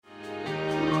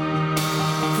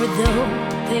For though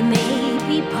they may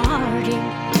be parted,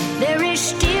 there is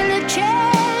still a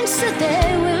chance that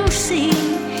they will see.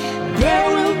 There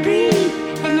will be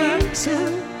an answer.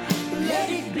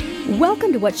 Let it be.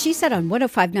 Welcome to What She Said on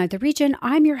 105.9 The Region.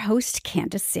 I'm your host,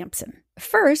 Candace Sampson.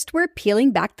 First, we're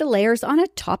peeling back the layers on a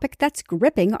topic that's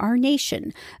gripping our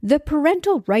nation. The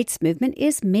parental rights movement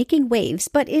is making waves,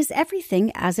 but is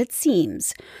everything as it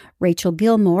seems? Rachel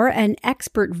Gilmore, an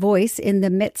expert voice in the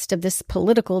midst of this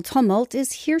political tumult,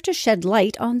 is here to shed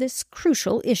light on this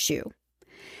crucial issue.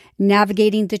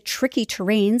 Navigating the tricky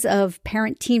terrains of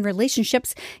parent-teen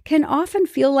relationships can often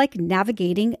feel like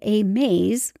navigating a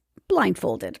maze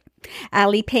blindfolded.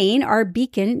 Allie Payne, our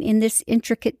beacon in this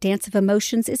intricate dance of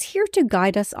emotions, is here to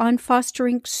guide us on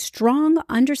fostering strong,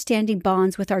 understanding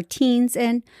bonds with our teens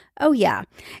and, oh yeah,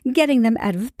 getting them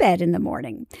out of bed in the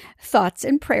morning. Thoughts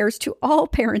and prayers to all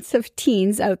parents of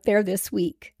teens out there this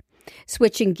week.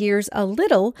 Switching gears a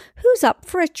little, who's up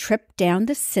for a trip down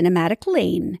the cinematic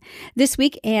lane? This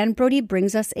week, Brodie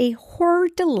brings us a horror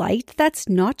delight that's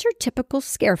not your typical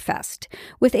scarefest.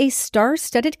 With a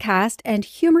star-studded cast and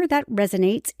humor that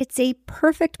resonates, it's a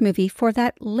perfect movie for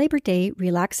that Labor Day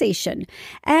relaxation.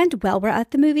 And while we're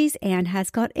at the movies, Anne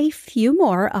has got a few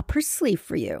more up her sleeve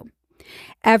for you.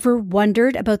 Ever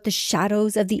wondered about the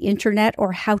shadows of the internet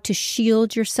or how to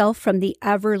shield yourself from the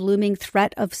ever-looming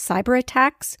threat of cyber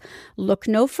attacks? Look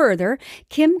no further.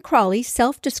 Kim Crawley,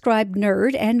 self-described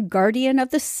nerd and guardian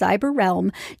of the cyber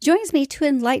realm, joins me to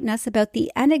enlighten us about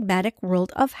the enigmatic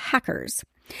world of hackers.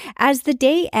 As the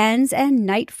day ends and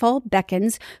nightfall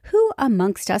beckons, who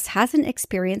amongst us hasn't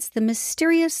experienced the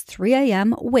mysterious 3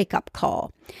 a.m. wake-up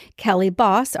call? Kelly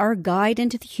Boss, our guide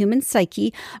into the human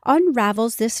psyche,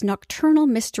 unravels this nocturnal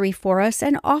mystery for us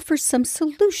and offers some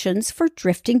solutions for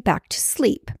drifting back to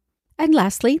sleep. And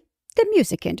lastly, the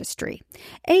music industry,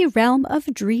 a realm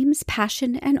of dreams,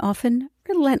 passion, and often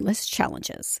relentless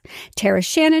challenges. Tara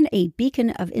Shannon, a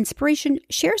beacon of inspiration,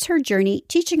 shares her journey,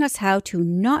 teaching us how to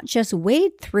not just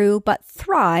wade through, but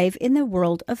thrive in the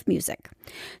world of music.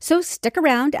 So stick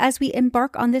around as we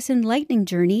embark on this enlightening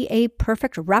journey, a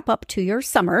perfect wrap-up to your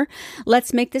summer.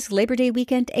 Let's make this Labor Day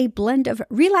weekend a blend of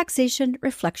relaxation,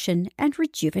 reflection, and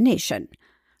rejuvenation.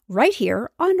 Right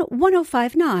here on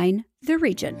 105.9 The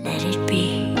Region. Let it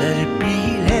be. Let it be,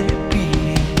 let it be.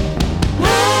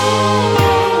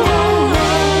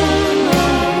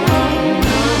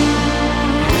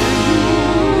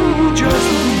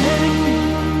 Just let it be.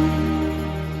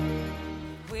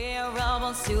 We're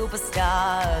almost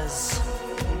superstars.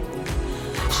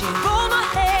 She rolled my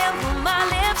hair, put my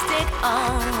lipstick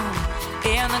on,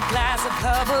 in a glass of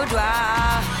her boudoir.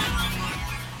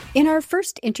 In our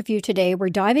first interview today, we're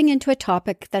diving into a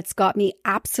topic that's got me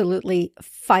absolutely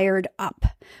fired up.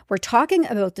 We're talking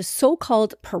about the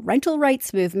so-called parental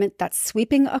rights movement that's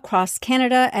sweeping across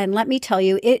Canada, and let me tell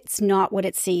you, it's not what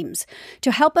it seems.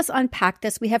 To help us unpack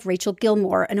this, we have Rachel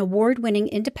Gilmore, an award-winning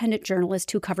independent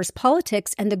journalist who covers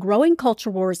politics and the growing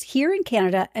culture wars here in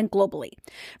Canada and globally.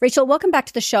 Rachel, welcome back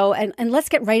to the show, and let's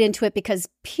get right into it because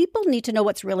people need to know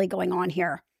what's really going on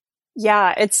here.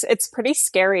 Yeah, it's pretty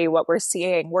scary what we're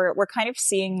seeing. We're kind of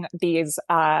seeing this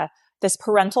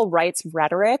parental rights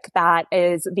rhetoric that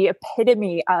is the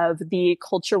epitome of the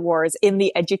culture wars in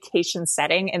the education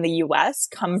setting in the US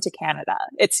come to Canada.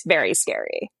 It's very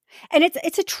scary. And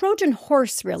it's a Trojan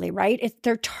horse, really, right?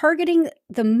 They're targeting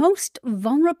the most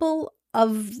vulnerable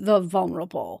of the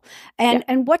vulnerable.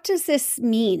 And what does this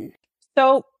mean?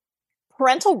 So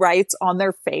parental rights on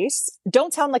their face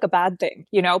don't sound like a bad thing.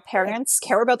 You know, parents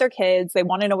care about their kids. They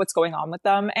want to know what's going on with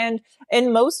them. And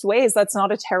in most ways, that's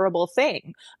not a terrible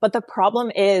thing. But the problem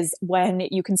is when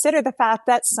you consider the fact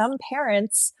that some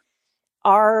parents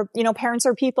are, parents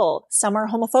are people. Some are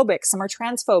homophobic, some are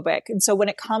transphobic. And so when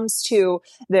it comes to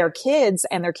their kids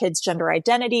and their kids' gender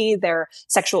identity, their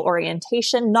sexual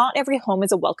orientation, not every home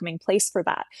is a welcoming place for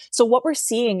that. So what we're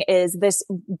seeing is this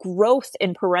growth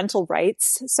in parental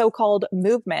rights, so-called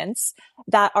movements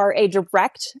that are a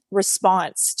direct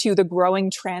response to the growing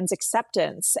trans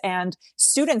acceptance and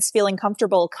students feeling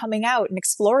comfortable coming out and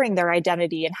exploring their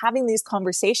identity and having these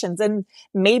conversations. And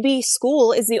maybe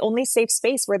school is the only safe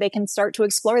space where they can start to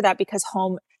explore that because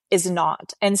home is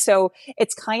not. And so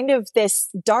it's kind of this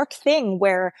dark thing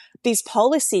where these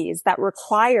policies that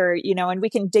require, and we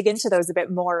can dig into those a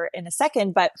bit more in a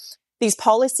second, but these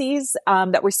policies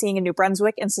that we're seeing in New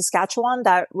Brunswick and Saskatchewan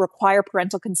that require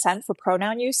parental consent for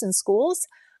pronoun use in schools,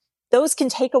 those can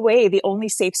take away the only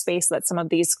safe space that some of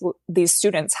these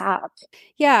students have.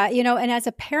 Yeah, and as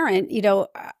a parent,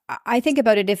 I think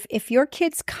about it. If your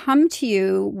kids come to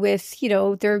you with,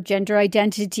 their gender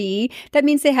identity, that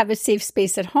means they have a safe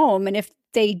space at home. And if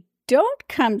they don't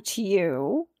come to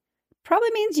you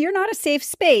probably means you're not a safe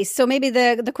space. So maybe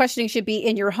the questioning should be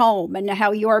in your home and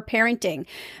how you're parenting.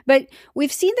 But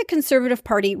we've seen the Conservative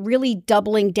Party really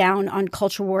doubling down on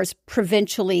culture wars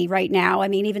provincially right now. I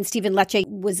mean, even Stephen Lecce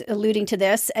was alluding to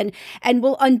this and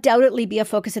will undoubtedly be a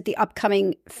focus at the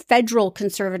upcoming federal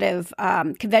Conservative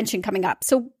convention coming up.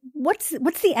 So what's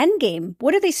the end game?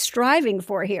 What are they striving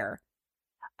for here?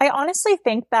 I honestly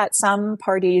think that some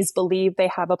parties believe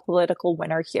they have a political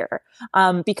winner here,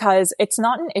 because it's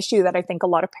not an issue that I think a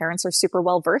lot of parents are super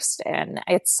well versed in.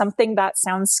 It's something that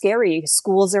sounds scary.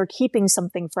 Schools are keeping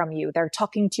something from you. They're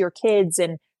talking to your kids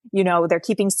and, they're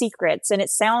keeping secrets. And it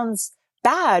sounds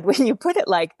bad when you put it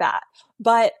like that.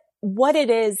 But what it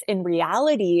is in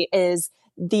reality is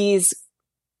these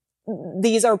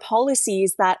are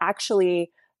policies that actually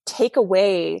take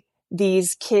away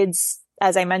these kids',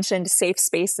 as I mentioned, safe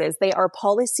spaces. They are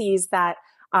policies that,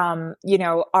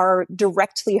 are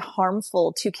directly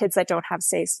harmful to kids that don't have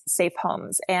safe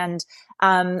homes. And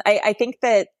I think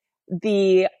that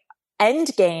the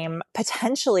end game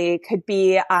potentially could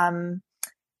be,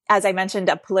 as I mentioned,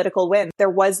 a political win. There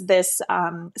was this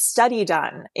study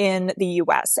done in the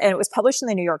US, and it was published in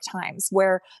the New York Times,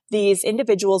 where these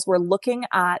individuals were looking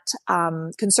at,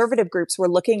 conservative groups were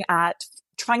looking at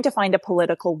trying to find a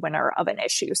political winner of an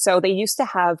issue. So they used to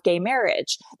have gay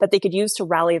marriage that they could use to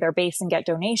rally their base and get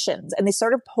donations. And they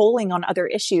started polling on other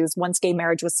issues once gay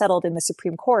marriage was settled in the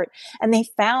Supreme Court. And they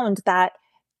found that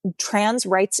trans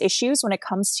rights issues, when it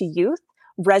comes to youth,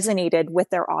 resonated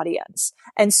with their audience.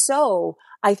 And so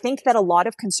I think that a lot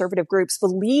of conservative groups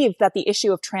believe that the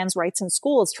issue of trans rights in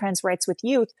schools, trans rights with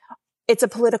youth, it's a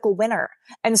political winner.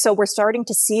 And so we're starting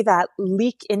to see that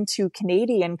leak into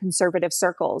Canadian conservative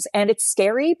circles. And it's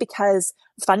scary because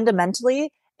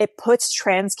fundamentally it puts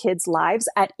trans kids' lives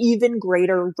at even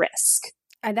greater risk.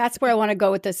 And that's where I want to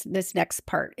go with this next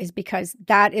part, is because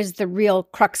that is the real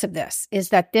crux of this, is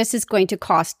that this is going to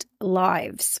cost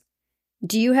lives.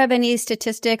 Do you have any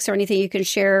statistics or anything you can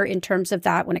share in terms of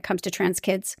that when it comes to trans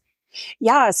kids?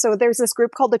 Yeah. So there's this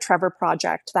group called the Trevor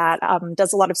Project that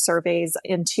does a lot of surveys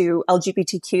into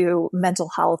LGBTQ mental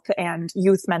health and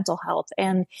youth mental health.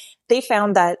 And they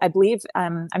found that, I believe,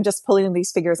 I'm just pulling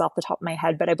these figures off the top of my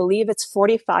head, but I believe it's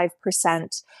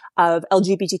 45% of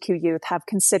LGBTQ youth have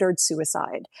considered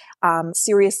suicide,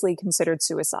 seriously considered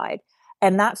suicide.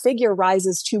 And that figure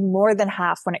rises to more than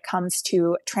half when it comes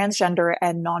to transgender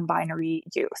and non-binary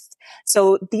youth.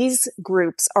 So these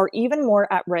groups are even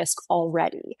more at risk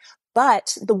already.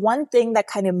 But the one thing that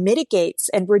kind of mitigates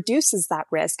and reduces that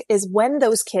risk is when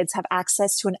those kids have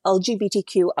access to an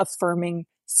LGBTQ affirming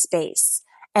space.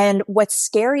 And what's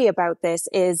scary about this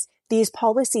is these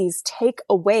policies take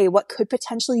away what could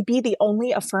potentially be the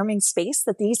only affirming space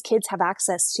that these kids have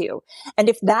access to. And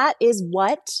if that is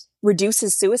what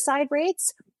reduces suicide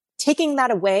rates, taking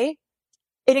that away,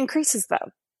 it increases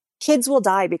them. Kids will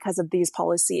die because of these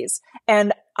policies.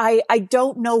 And I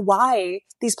don't know why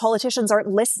these politicians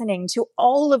aren't listening to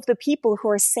all of the people who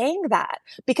are saying that,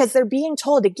 because they're being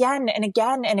told again and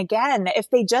again and again.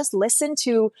 If they just listen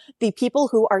to the people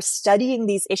who are studying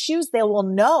these issues, they will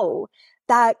know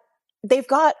that they've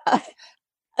got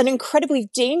an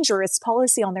incredibly dangerous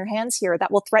policy on their hands here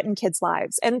that will threaten kids'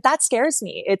 lives. And that scares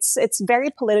me. It's very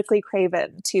politically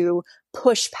craven to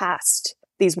push past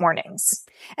these warnings.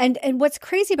 And what's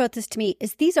crazy about this to me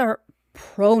is these are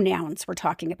pronouns we're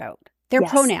talking about. They're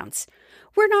pronouns.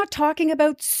 We're not talking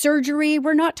about surgery.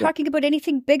 We're not talking about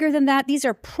anything bigger than that. These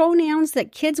are pronouns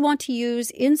that kids want to use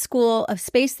in school, a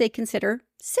space they consider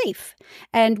safe.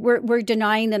 And we're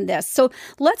denying them this. So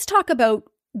let's talk about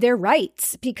their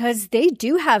rights, because they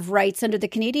do have rights under the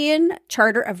Canadian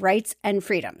Charter of Rights and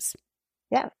Freedoms.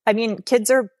 Yeah. I mean, kids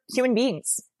are human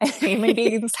beings. Human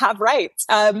beings have rights.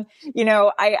 I'm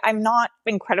not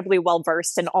incredibly well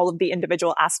versed in all of the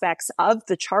individual aspects of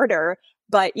the charter,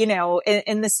 but,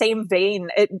 in the same vein,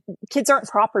 kids aren't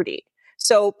property.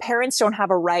 So parents don't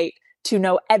have a right to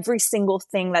know every single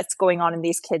thing that's going on in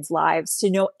these kids' lives, to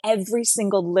know every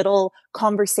single little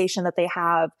conversation that they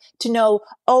have, to know,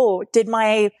 oh, did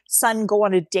my son go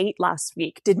on a date last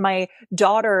week? Did my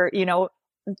daughter,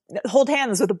 hold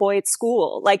hands with a boy at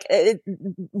school?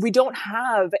 We don't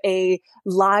have a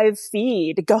live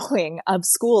feed going of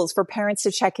schools for parents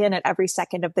to check in at every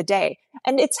second of the day.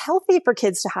 And it's healthy for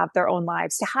kids to have their own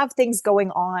lives, to have things going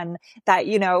on that,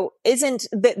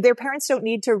 their parents don't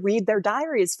need to read their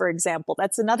diaries, for example.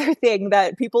 That's another thing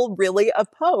that people really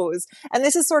oppose. And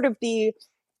this is sort of the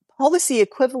policy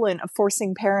equivalent of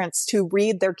forcing parents to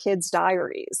read their kids'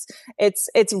 diaries. It's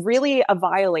really a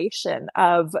violation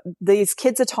of these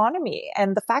kids' autonomy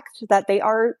and the fact that they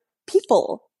are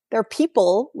people. They're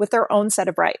people with their own set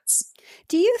of rights.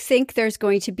 Do you think there's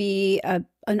going to be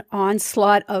an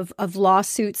onslaught of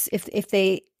lawsuits if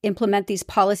they implement these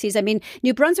policies? I mean,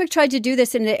 New Brunswick tried to do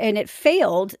this and it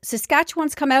failed.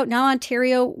 Saskatchewan's come out, now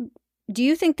Ontario. Do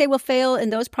you think they will fail in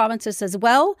those provinces as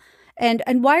well?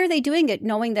 And why are they doing it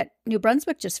knowing that New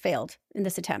Brunswick just failed in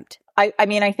this attempt? I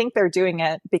mean, I think they're doing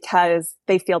it because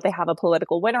they feel they have a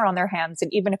political winner on their hands.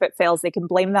 And even if it fails, they can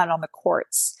blame that on the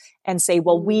courts and say,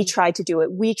 well, we tried to do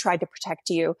it. We tried to protect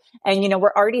you. And,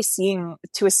 we're already seeing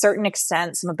to a certain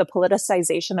extent some of the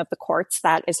politicization of the courts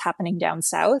that is happening down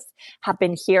south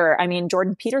happen here. I mean,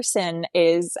 Jordan Peterson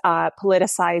is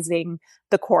politicizing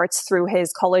the courts through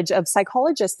his College of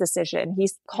Psychologists decision.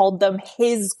 He's called them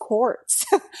his courts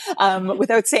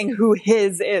without saying who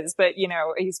his is, but,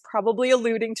 he's probably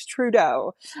alluding to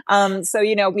Trudeau. So,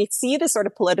 we see this sort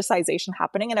of politicization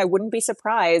happening, and I wouldn't be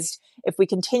surprised if we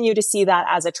continue to see that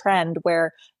as a trend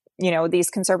where, these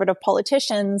conservative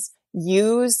politicians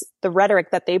use the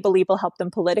rhetoric that they believe will help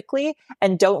them politically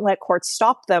and don't let courts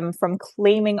stop them from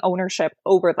claiming ownership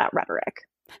over that rhetoric.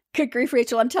 Good grief,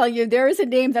 Rachel. I'm telling you, there is a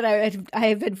name that I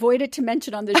have avoided to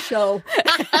mention on this show.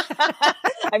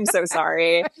 I'm so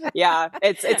sorry. Yeah,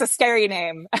 it's a scary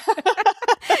name.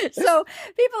 So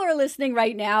people are listening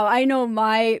right now. I know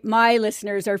my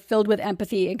listeners are filled with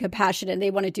empathy and compassion, and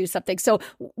they want to do something. So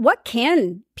what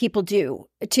can people do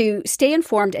to stay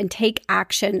informed and take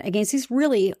action against these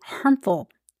really harmful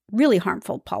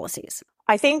policies?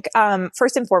 I think,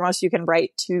 first and foremost, you can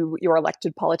write to your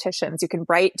elected politicians. You can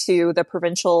write to the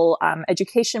provincial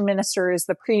education ministers,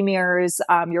 the premiers,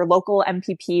 your local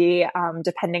MPP,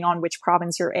 depending on which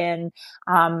province you're in,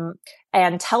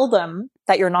 and tell them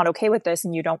that you're not okay with this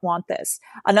and you don't want this.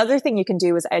 Another thing you can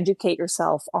do is educate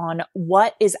yourself on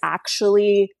what is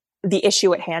actually the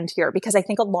issue at hand here, because I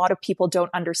think a lot of people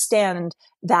don't understand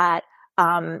that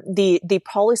the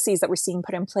policies that we're seeing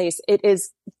put in place,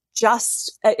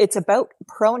 it's about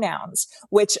pronouns,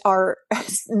 which are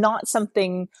not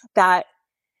something that,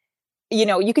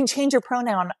 you can change your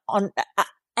pronoun on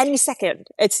any second.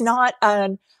 It's not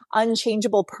an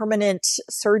unchangeable permanent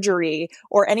surgery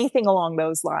or anything along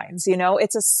those lines.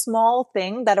 It's a small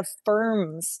thing that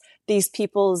affirms these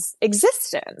people's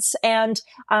existence. And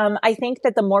I think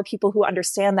that the more people who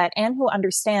understand that and who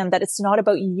understand that it's not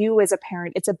about you as a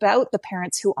parent, it's about the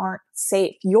parents who aren't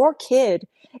safe. Your kid,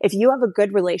 if you have a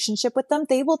good relationship with them,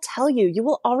 they will tell you, you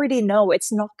will already know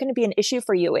it's not going to be an issue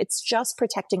for you. It's just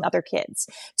protecting other kids.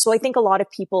 So I think a lot of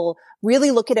people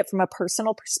really look at it from a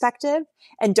personal perspective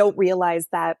and don't realize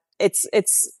that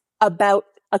it's about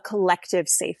a collective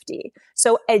safety.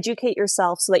 So educate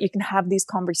yourself so that you can have these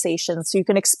conversations, so you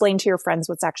can explain to your friends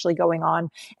what's actually going on.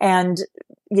 And,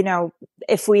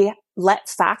 if we let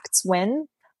facts win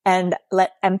and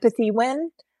let empathy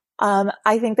win,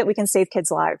 I think that we can save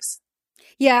kids' lives.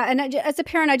 Yeah. And as a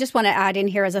parent, I just want to add in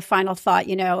here as a final thought,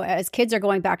 as kids are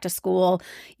going back to school,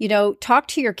 talk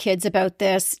to your kids about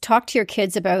this, talk to your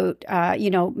kids about,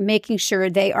 making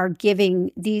sure they are giving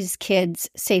these kids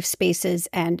safe spaces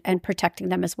and protecting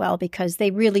them as well, because they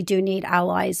really do need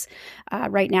allies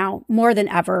right now more than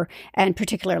ever, and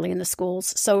particularly in the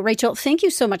schools. So Rachel, thank you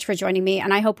so much for joining me,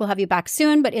 and I hope we'll have you back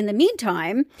soon. But in the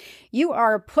meantime, you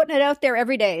are putting it out there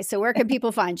every day. So where can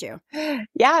people find you?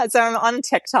 Yeah. So I'm on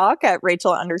TikTok at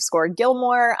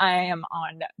Rachel_Gilmore. I am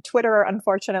on Twitter,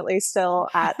 unfortunately, still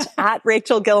at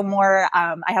Rachel Gilmore.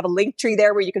 I have a link tree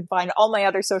there where you can find all my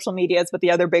other social medias, but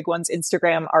the other big ones,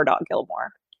 Instagram,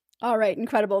 r.Gilmore. All right.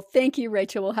 Incredible. Thank you,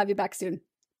 Rachel. We'll have you back soon.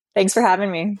 Thanks for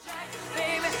having me.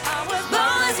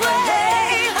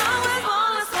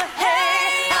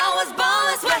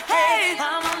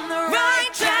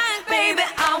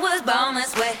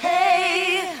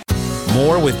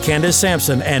 More with Candace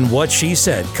Sampson and What She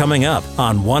Said coming up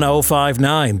on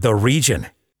 105.9 The Region.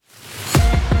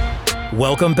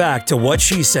 Welcome back to What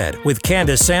She Said with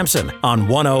Candace Sampson on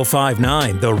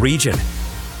 105.9 The Region.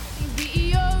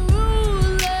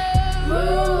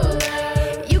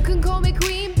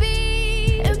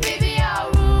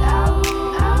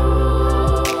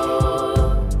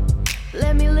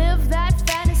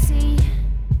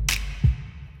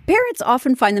 Parents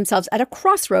often find themselves at a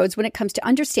crossroads when it comes to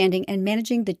understanding and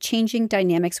managing the changing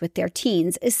dynamics with their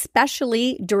teens,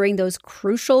 especially during those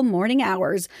crucial morning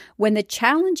hours when the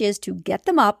challenge is to get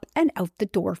them up and out the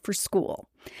door for school.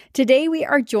 Today, we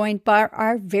are joined by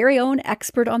our very own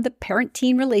expert on the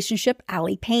parent-teen relationship,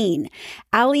 Allie Payne.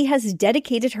 Allie has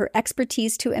dedicated her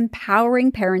expertise to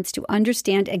empowering parents to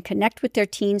understand and connect with their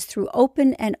teens through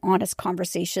open and honest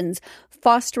conversations,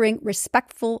 fostering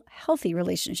respectful, healthy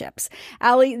relationships.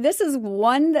 Allie, this is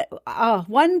one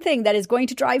thing that is going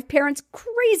to drive parents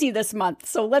crazy this month.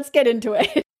 So let's get into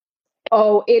it.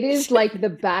 Oh, it is like the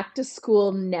back to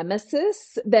school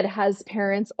nemesis that has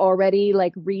parents already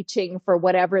like reaching for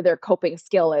whatever their coping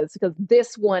skill is, because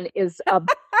this one is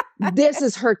this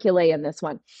is Herculean, this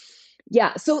one.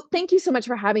 Yeah. So thank you so much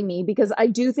for having me, because I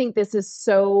do think this is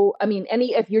so, I mean,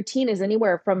 if your teen is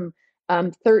anywhere from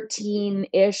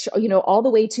 13-ish, all the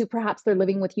way to perhaps they're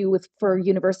living with you for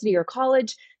university or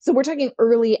college. So we're talking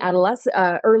early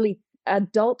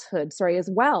adulthood, as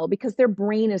well, because their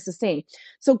brain is the same.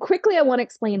 So quickly, I want to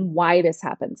explain why this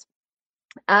happens.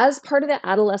 As part of the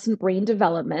adolescent brain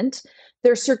development,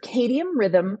 their circadian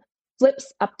rhythm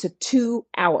flips up to 2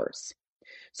 hours.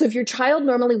 So if your child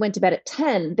normally went to bed at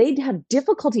 10, they'd have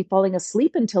difficulty falling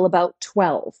asleep until about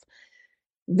 12.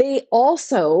 They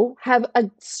also have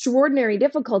extraordinary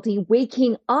difficulty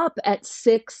waking up at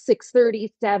 6,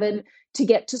 6:30, 7 to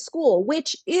get to school,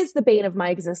 which is the bane of my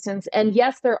existence. And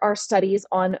yes, there are studies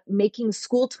on making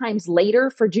school times later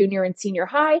for junior and senior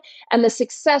high, and the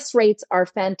success rates are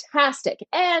fantastic.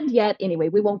 And yet, anyway,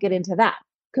 we won't get into that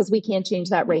because we can't change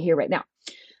that right here, right now.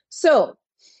 So,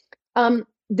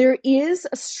 there is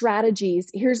strategies.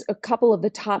 Here's a couple of the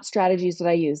top strategies that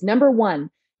I use. Number one,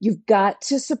 you've got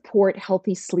to support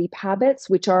healthy sleep habits,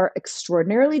 which are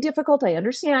extraordinarily difficult, I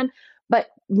understand, but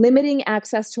limiting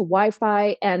access to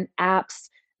Wi-Fi and apps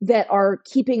that are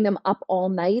keeping them up all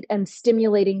night and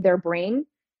stimulating their brain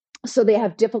so they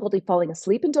have difficulty falling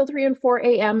asleep until 3 and 4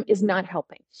 a.m. is not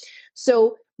helping.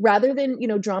 So rather than,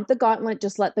 drop the gauntlet,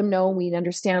 just let them know we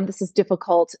understand this is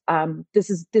difficult.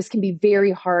 This can be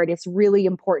very hard. It's really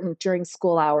important during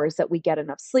school hours that we get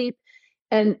enough sleep.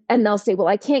 And they'll say, well,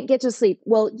 I can't get to sleep.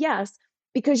 Well, yes,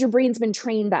 because your brain's been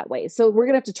trained that way. So we're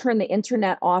going to have to turn the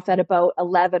internet off at about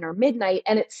 11 or midnight,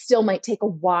 and it still might take a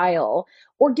while,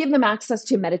 or give them access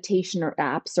to meditation or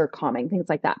apps or calming, things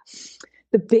like that.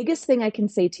 The biggest thing I can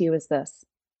say to you is this: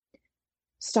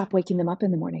 stop waking them up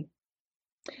in the morning.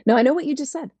 Now, I know what you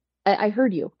just said. I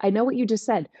heard you. I know what you just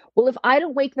said. Well, if I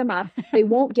don't wake them up, they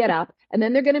won't get up, and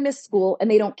then they're going to miss school,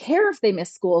 and they don't care if they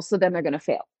miss school, so then they're going to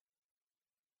fail.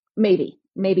 Maybe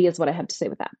is what I have to say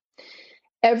with that.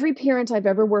 Every parent I've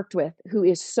ever worked with who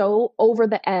is so over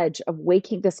the edge of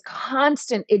waking, this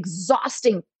constant,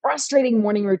 exhausting, frustrating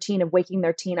morning routine of waking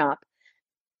their teen up,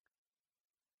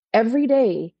 every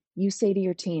day you say to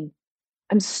your teen,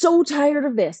 I'm so tired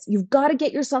of this. You've got to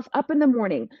get yourself up in the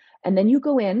morning. And then you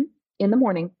go in the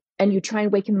morning and you try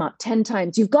and wake them up 10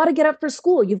 times. You've got to get up for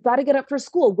school. You've got to get up for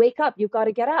school. Wake up. You've got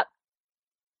to get up.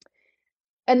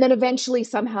 And then eventually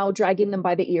somehow dragging them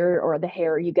by the ear or the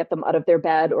hair, you get them out of their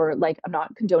bed, or I'm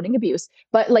not condoning abuse,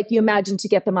 but you imagine to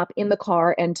get them up in the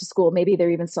car and to school. Maybe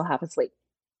they're even still half asleep.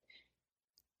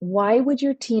 Why would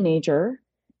your teenager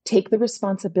take the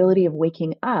responsibility of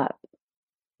waking up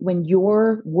when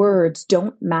your words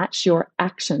don't match your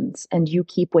actions and you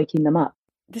keep waking them up?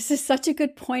 This is such a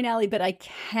good point, Allie, but I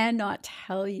cannot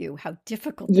tell you how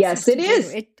difficult this yes, is. It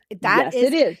is.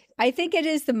 It is. I think it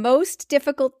is the most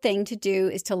difficult thing to do,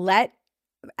 is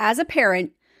as a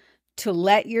parent, to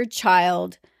let your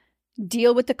child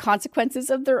deal with the consequences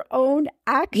of their own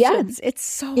actions. Yeah. It's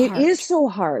so hard. It is so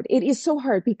hard. It is so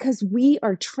hard because we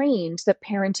are trained that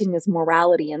parenting is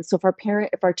morality. And so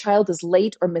if our child is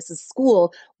late or misses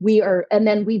school, we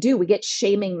get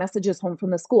shaming messages home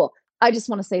from the school. I just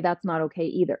want to say that's not okay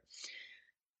either.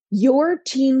 Your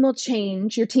teen will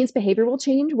change. Your teen's behavior will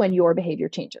change when your behavior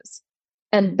changes.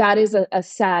 And that is a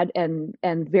sad and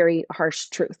very harsh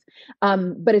truth.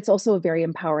 But it's also a very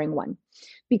empowering one.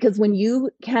 Because when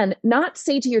you can not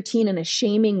say to your teen in a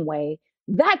shaming way,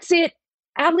 that's it.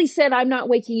 Adley said, I'm not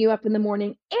waking you up in the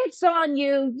morning. It's on you.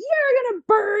 You're going to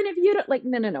burn if you don't.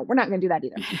 No. We're not going to do that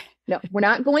either. No, we're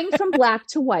not going from black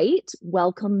to white.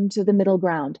 Welcome to the middle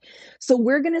ground. So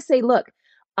we're going to say, look,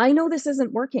 I know this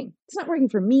isn't working. It's not working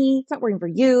for me. It's not working for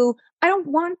you. I don't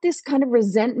want this kind of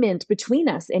resentment between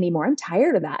us anymore. I'm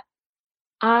tired of that.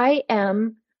 I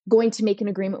am going to make an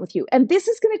agreement with you. And this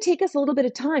is going to take us a little bit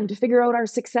of time to figure out our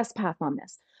success path on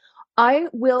this.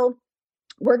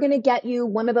 We're going to get you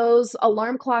one of those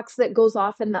alarm clocks that goes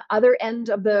off in the other end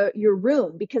of your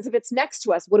room, because if it's next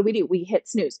to us, what do? We hit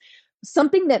snooze.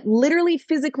 Something that literally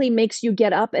physically makes you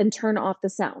get up and turn off the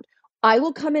sound. I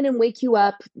will come in and wake you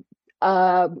up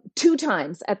 2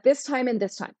 times at this time and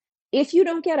this time. If you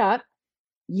don't get up,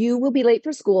 you will be late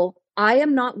for school. I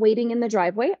am not waiting in the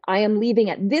driveway. I am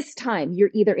leaving at this time. You're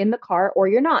either in the car or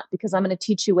you're not, because I'm going to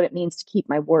teach you what it means to keep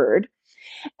my word.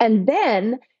 And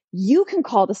then you can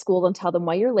call the school and tell them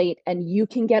why you're late, and you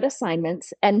can get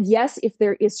assignments. And yes, if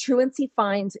there is truancy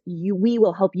fines, we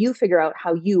will help you figure out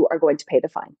how you are going to pay the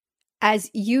fine.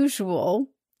 As usual,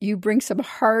 You bring some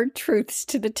hard truths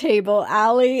to the table,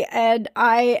 Allie, and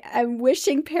I am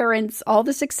wishing parents all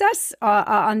the success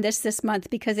on this month,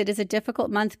 because it is a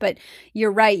difficult month. But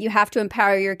you're right. You have to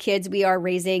empower your kids. We are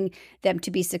raising them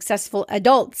to be successful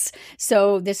adults.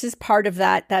 So this is part of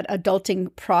that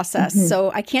adulting process. Mm-hmm.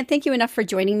 So I can't thank you enough for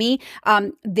joining me.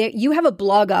 You have a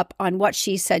blog up on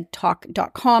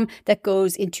whatshesaidtalk.com that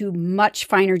goes into much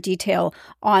finer detail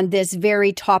on this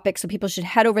very topic. So people should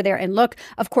head over there and look.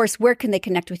 Of course, where can they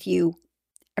connect with you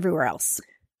everywhere else?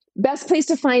 Best place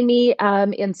to find me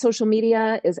in social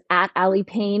media is at Allie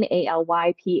Payne,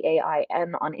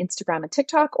 ALYPAIN on Instagram and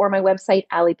TikTok, or my website,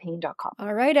 alliepayne.com.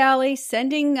 All right, Allie,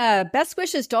 sending best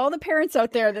wishes to all the parents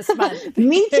out there this month.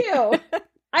 Me too.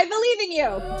 I believe in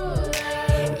you.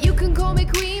 You can call me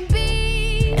Queen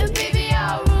Bee, and baby,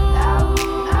 I'll rule.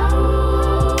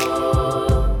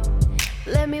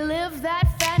 Let me live that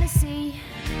fantasy.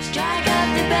 Strike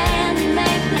up the band and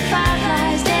make the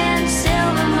fireflies dance,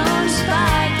 silver moon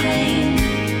sparkling.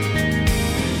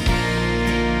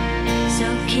 So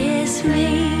kiss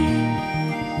me.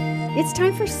 It's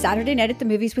time for Saturday Night at the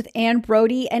Movies with Anne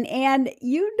Brodie. And Anne,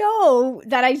 you know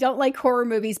that I don't like horror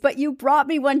movies, but you brought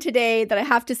me one today that I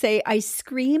have to say I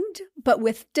screamed, but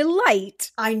with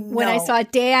delight. I know. When I saw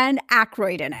Dan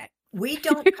Aykroyd in it. We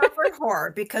don't cover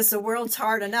horror because the world's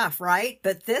hard enough, right?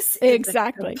 But this is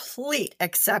a complete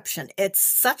exception. It's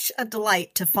such a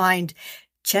delight to find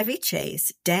Chevy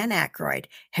Chase, Dan Aykroyd,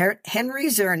 Henry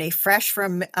Czerny, fresh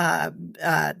from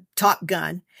Top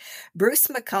Gun, Bruce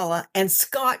McCullough, and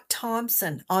Scott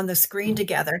Thompson on the screen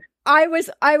together. I was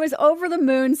over the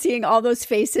moon seeing all those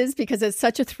faces because it's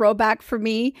such a throwback for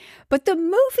me. But the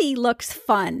movie looks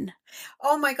fun.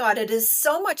 Oh my God, it is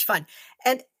so much fun.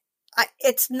 And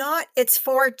it's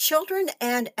for children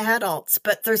and adults,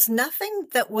 but there's nothing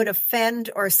that would offend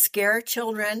or scare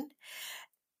children.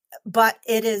 But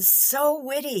it is so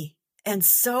witty and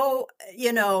so,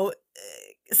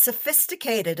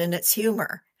 sophisticated in its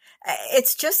humor.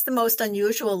 It's just the most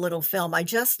unusual little film. I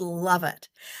just love it.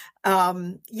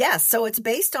 So it's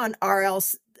based on R.L.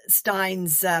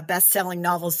 Stein's best-selling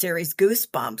novel series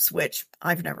Goosebumps, which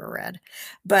I've never read,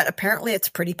 but apparently it's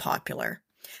pretty popular.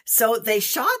 So they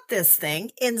shot this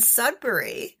thing in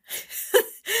Sudbury,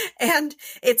 and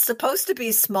it's supposed to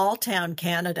be small town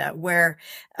Canada, where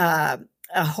a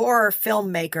horror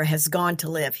filmmaker has gone to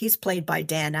live. He's played by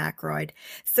Dan Aykroyd.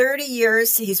 30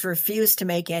 years, he's refused to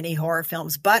make any horror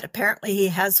films, but apparently he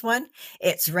has one.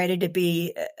 It's ready to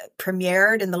be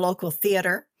premiered in the local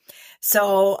theater.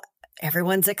 So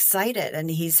everyone's excited, and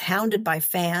he's hounded by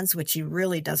fans, which he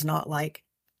really does not like.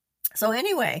 So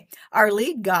anyway, our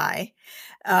lead guy,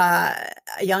 a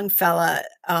young fella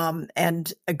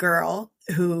and a girl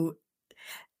who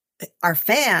are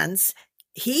fans,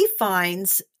 he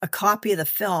finds a copy of the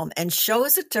film and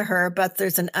shows it to her, but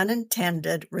there's an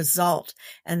unintended result,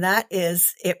 and that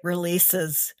is it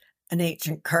releases an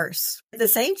ancient curse.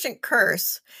 This ancient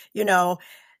curse,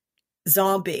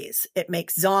 zombies. It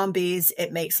makes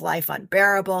life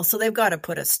unbearable, so they've got to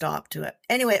put a stop to it.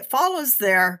 Anyway, it follows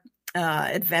their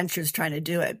adventures trying to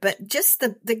do it. But just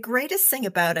the greatest thing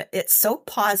about it, it's so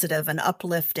positive and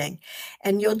uplifting,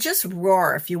 and you'll just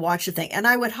roar if you watch the thing. And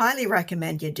I would highly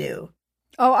recommend you do.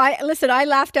 Oh, I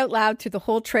laughed out loud through the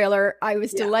whole trailer. I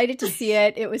was delighted to see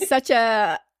it. It was such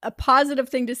a positive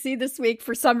thing to see this week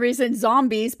for some reason,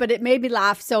 zombies, but it made me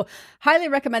laugh. So highly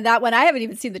recommend that one. I haven't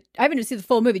even seen the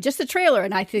full movie, just the trailer.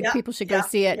 And I think people should go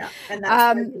see it. Yeah. And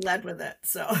that's where you led with it.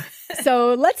 So,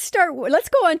 so let's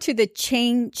go on to the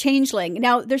Changeling.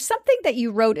 Now there's something that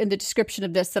you wrote in the description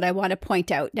of this that I want to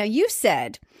point out. Now you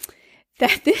said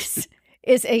that this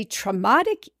is a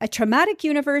traumatic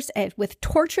universe with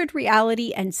tortured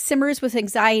reality and simmers with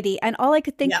anxiety. And all I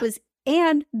could think was,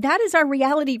 and that is our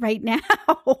reality right now.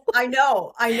 I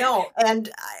know. And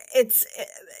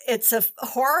it's a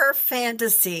horror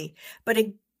fantasy, but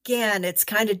again, it's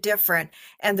kind of different.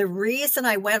 And the reason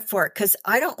I went for it, because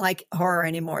I don't like horror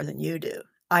any more than you do.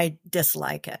 I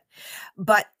dislike it.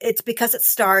 But it's because it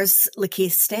stars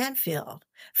Lakeith Stanfield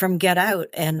from Get Out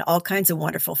and all kinds of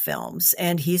wonderful films.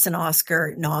 And he's an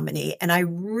Oscar nominee, and I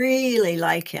really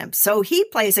like him. So he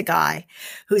plays a guy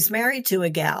who's married to a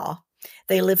gal.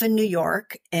 They live in New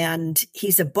York, and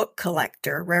he's a book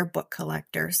collector, rare book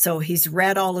collector. So he's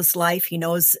read all his life. He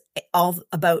knows all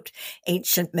about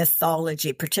ancient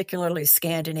mythology, particularly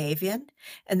Scandinavian.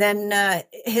 And then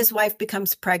his wife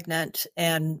becomes pregnant,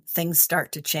 and things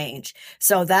start to change.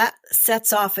 So that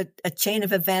sets off a chain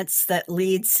of events that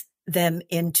leads them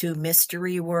into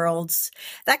mystery worlds,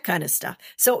 that kind of stuff.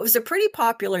 So it was a pretty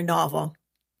popular novel.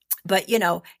 But,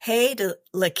 hey to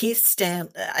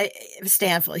Lakeith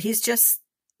Stanfield, he's just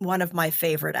one of my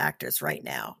favorite actors right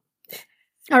now.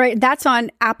 All right. That's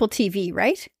on Apple TV,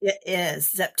 right? It is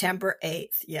September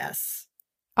 8th. Yes.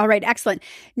 All right. Excellent.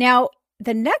 Now,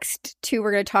 the next two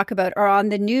we're going to talk about are on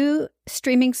the new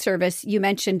streaming service you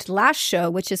mentioned last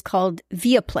show, which is called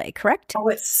Viaplay, correct? Oh,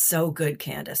 it's so good,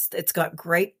 Candace. It's got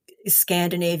great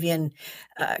Scandinavian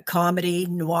comedy,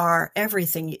 noir,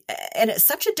 everything. And it's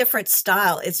such a different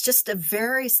style. It's just a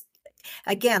very,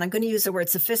 again, I'm going to use the word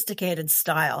sophisticated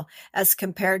style as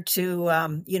compared to,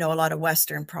 a lot of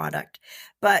Western product.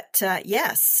 But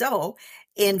yes, so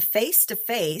in Face to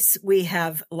Face, we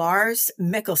have Lars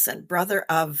Mikkelsen, brother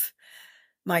of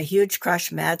my huge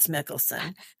crush, Mads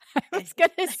Mikkelsen. I was going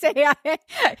to say,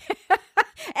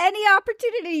 any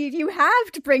opportunity you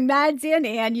have to bring Mads in,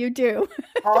 Anne, you do.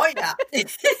 Oh, yeah.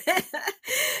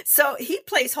 So he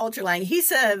plays Holger Lang.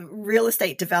 He's a real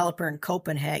estate developer in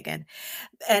Copenhagen,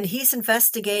 and he's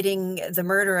investigating the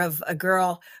murder of a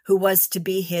girl who was to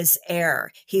be his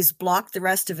heir. He's blocked the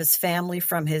rest of his family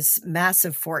from his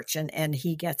massive fortune, and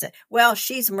he gets it. Well,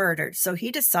 she's murdered, so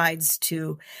he decides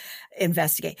to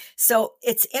investigate. So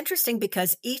it's interesting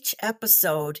because each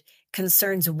episode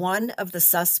concerns one of the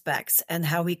suspects and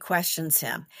how he questions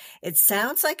him. It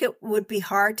sounds like it would be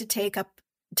hard to take up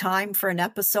time for an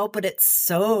episode, but it's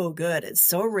so good. It's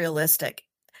so realistic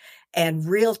and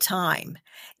real time.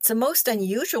 It's a most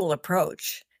unusual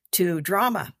approach to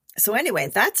drama. So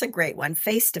anyway, that's a great one,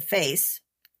 Face to Face.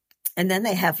 And then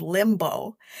they have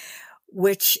Limbo,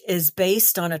 which is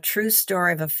based on a true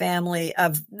story of a family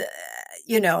of,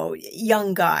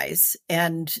 young guys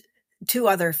and two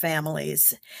other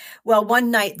families. Well, one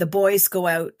night the boys go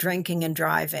out drinking and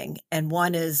driving, and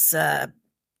one is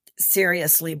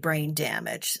seriously brain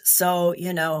damaged. So,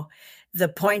 the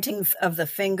pointing of the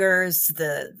fingers,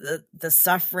 the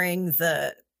suffering,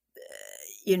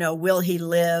 will he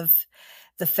live,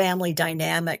 the family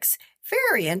dynamics.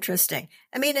 Very interesting.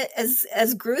 I mean,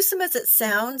 as gruesome as it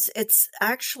sounds, it's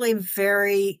actually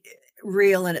very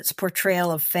real in its portrayal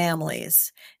of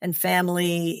families and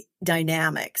family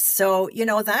dynamics. So,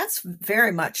 that's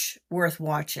very much worth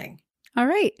watching. All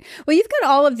right. Well, you've got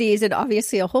all of these and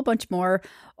obviously a whole bunch more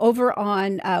over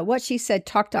on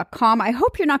whatshesaidtalk.com. I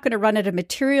hope you're not going to run out of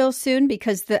material soon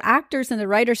because the actors and the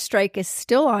writers' strike is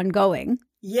still ongoing.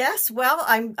 Yes, well,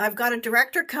 I've got a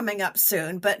director coming up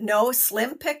soon, but no,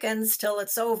 slim pickings till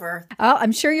it's over. Oh,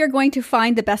 I'm sure you're going to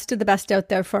find the best of the best out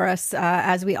there for us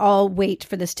as we all wait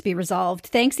for this to be resolved.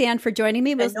 Thanks, Anne, for joining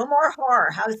me. And no more horror.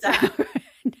 How's that?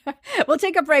 We'll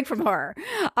take a break from horror.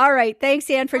 All right. Thanks,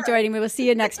 Anne, for joining me. We'll see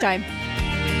you next time.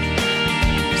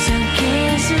 So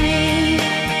kiss me.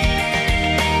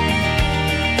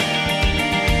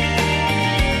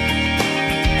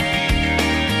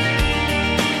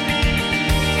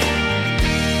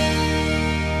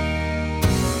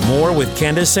 More with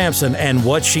Candace Sampson and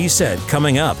What She Said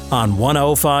coming up on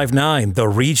 105.9 The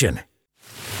Region.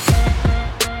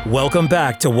 Welcome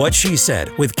back to What She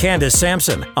Said with Candace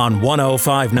Sampson on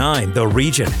 105.9 The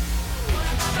Region.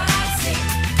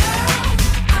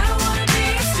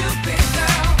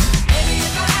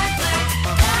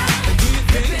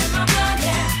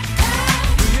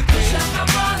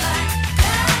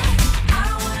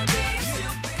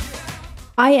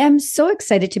 I am so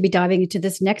excited to be diving into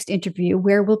this next interview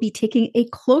where we'll be taking a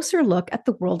closer look at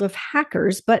the world of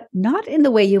hackers, but not in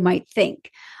the way you might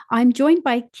think. I'm joined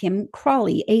by Kim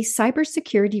Crawley, a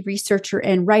cybersecurity researcher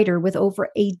and writer with over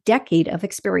a decade of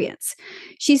experience.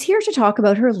 She's here to talk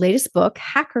about her latest book,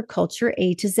 Hacker Culture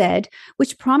A to Z,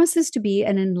 which promises to be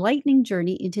an enlightening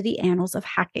journey into the annals of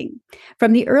hacking.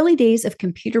 From the early days of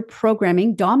computer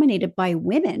programming dominated by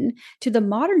women to the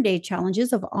modern day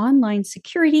challenges of online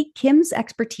security, Kim's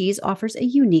expertise offers a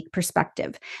unique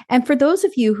perspective. And for those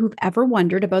of you who've ever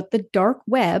wondered about the dark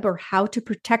web or how to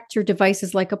protect your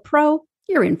devices like a pro,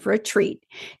 you're in for a treat.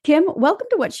 Kim, welcome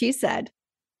to What She Said.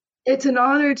 It's an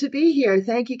honor to be here.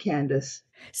 Thank you, Candace.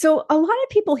 So a lot of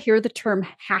people hear the term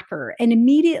hacker and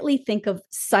immediately think of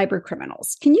cyber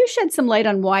criminals. Can you shed some light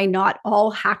on why not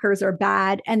all hackers are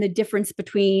bad and the difference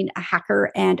between a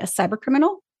hacker and a cyber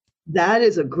criminal? That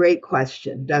is a great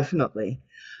question, definitely.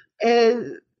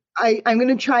 And I'm going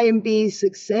to try and be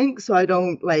succinct so I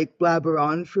don't blabber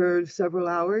on for several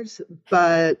hours,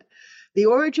 but the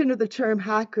origin of the term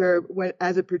hacker,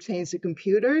 as it pertains to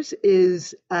computers,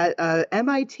 is at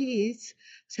MIT's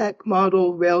Tech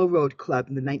Model Railroad Club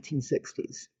in the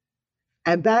 1960s.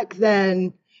 And back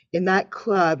then, in that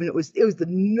club, and it was the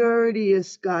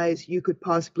nerdiest guys you could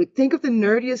possibly think of, the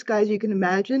nerdiest guys you can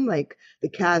imagine, like the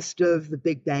cast of The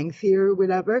Big Bang Theory or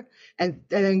whatever, and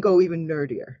then go even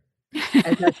nerdier.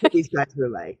 And that's what these guys were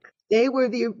like. They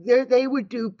would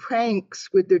do pranks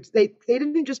with they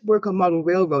didn't just work on model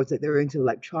railroads, like they were into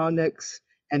electronics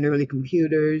and early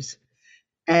computers.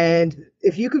 And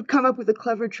if you could come up with a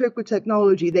clever trick with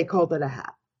technology, they called it a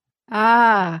hack.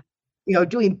 Ah.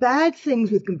 Doing bad things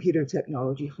with computer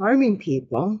technology, harming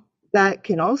people, that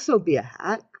can also be a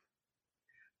hack.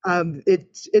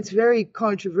 It's very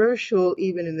controversial,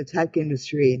 even in the tech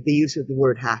industry, the use of the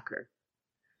word hacker.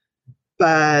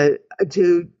 But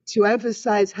to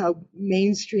emphasize how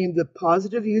mainstream the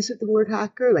positive use of the word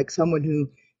hacker, like someone who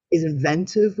is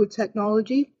inventive with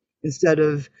technology instead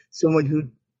of someone who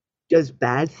does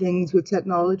bad things with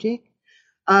technology.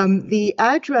 The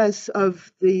address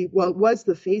of it was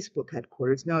the Facebook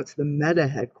headquarters, now it's the Meta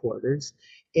headquarters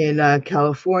in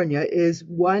California, is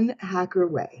One Hacker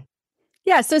Way.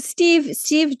 Yeah, so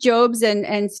Steve Jobs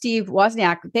and Steve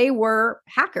Wozniak, they were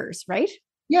hackers, right?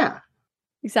 Yeah.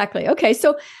 Exactly. Okay.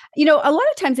 So, a lot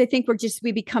of times I think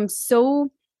we become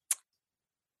so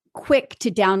quick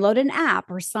to download an app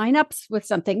or sign up with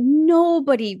something.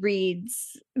 Nobody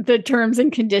reads the terms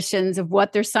and conditions of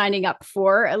what they're signing up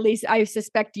for. At least I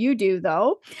suspect you do,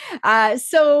 though.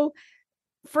 So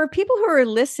for people who are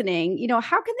listening,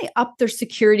 how can they up their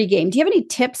security game? Do you have any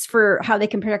tips for how they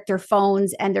can protect their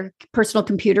phones and their personal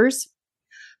computers?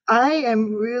 I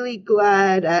am really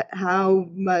glad at how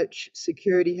much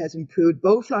security has improved,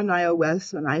 both on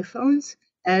iOS, on iPhones,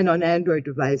 and on Android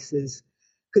devices.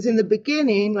 Because in the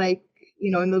beginning,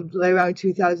 around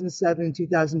 2007,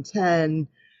 2010,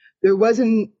 there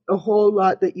wasn't a whole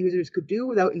lot that users could do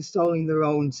without installing their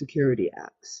own security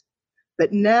apps.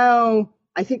 But now,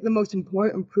 I think the most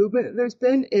important improvement there's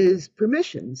been is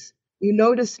permissions. You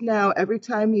notice now, every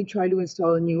time you try to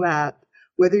install a new app,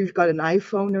 whether you've got an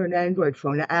iPhone or an Android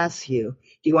phone, it asks you,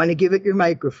 do you want to give it your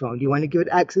microphone? Do you want to give it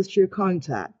access to your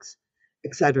contacts,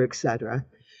 et cetera, et cetera?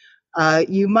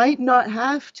 You might not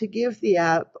have to give the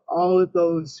app all of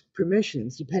those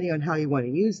permissions, depending on how you want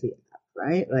to use the app,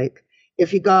 right? Like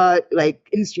if you got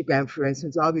Instagram, for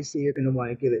instance, obviously you're going to want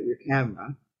to give it your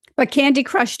camera. But Candy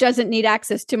Crush doesn't need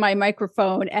access to my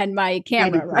microphone and my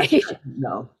camera, right?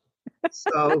 No.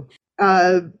 So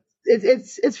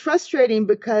it's frustrating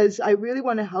because I really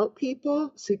want to help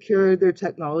people secure their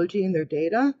technology and their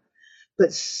data,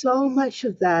 but so much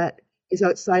of that is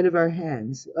outside of our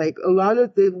hands. Like a lot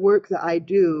of the work that I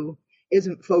do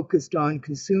isn't focused on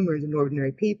consumers and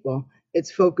ordinary people.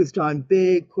 It's focused on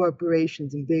big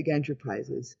corporations and big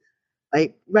enterprises.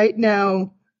 Like right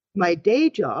now, my day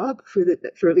job for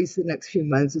at least the next few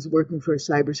months is working for a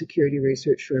cybersecurity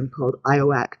research firm called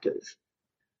IOActive,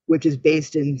 which is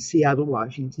based in Seattle,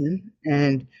 Washington.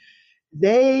 And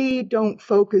they don't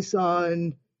focus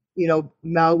on,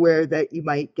 malware that you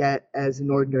might get as an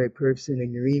ordinary person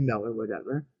in your email or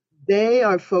whatever. They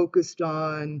are focused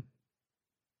on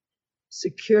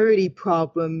security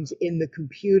problems in the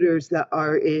computers that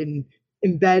are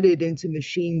embedded into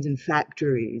machines and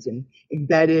factories and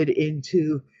embedded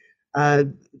into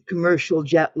commercial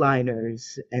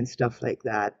jetliners and stuff like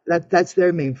that. That's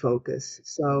their main focus.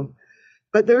 So,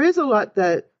 but there is a lot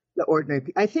that the ordinary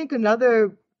people. I think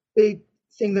another big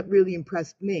thing that really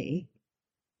impressed me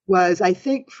was, I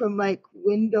think from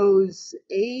Windows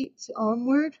 8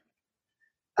 onward,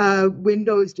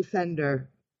 Windows Defender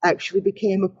actually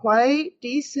became a quite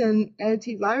decent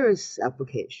antivirus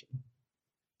application.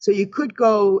 So you could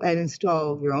go and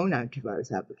install your own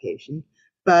antivirus application,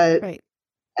 but right.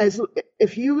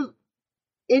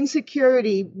 In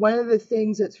security, one of the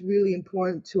things that's really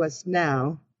important to us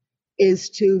now is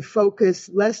to focus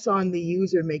less on the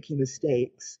user making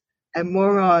mistakes and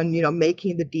more on,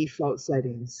 making the default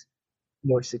settings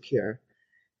more secure.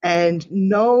 And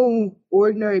no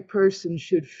ordinary person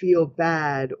should feel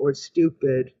bad or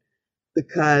stupid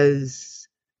because,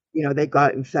 they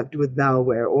got infected with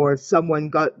malware or someone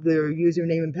got their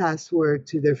username and password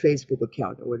to their Facebook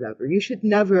account or whatever. You should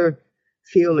never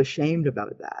feel ashamed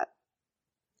about that.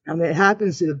 I mean, it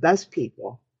happens to the best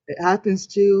people. It happens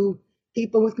to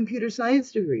people with computer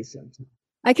science degrees sometimes.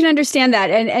 I can understand that.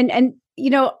 And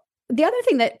the other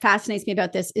thing that fascinates me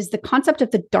about this is the concept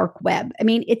of the dark web. I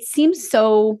mean, it seems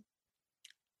so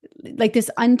like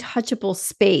this untouchable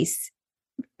space.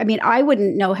 I mean, I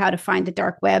wouldn't know how to find the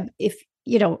dark web if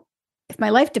my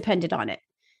life depended on it.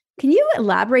 Can you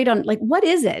elaborate on what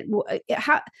is it?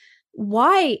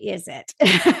 Why is it?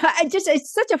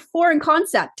 It's such a foreign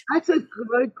concept. That's a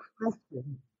good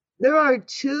question. There are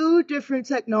two different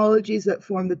technologies that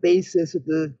form the basis of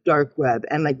the dark web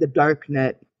and the dark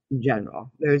net in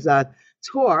general. There's a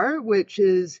Tor, which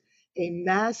is a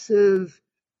massive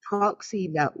proxy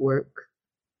network.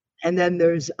 And then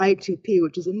there's I2P,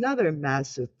 which is another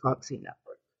massive proxy network.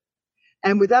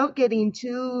 And without getting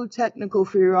too technical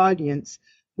for your audience,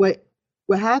 what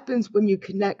happens when you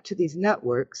connect to these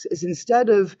networks is instead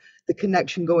of the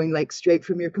connection going like straight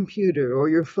from your computer or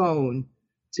your phone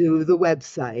to the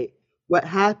website, what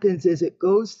happens is it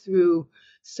goes through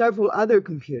several other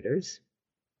computers,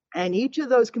 and each of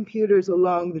those computers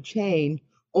along the chain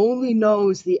only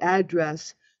knows the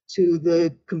address to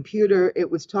the computer it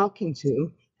was talking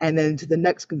to, and then to the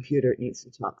next computer it needs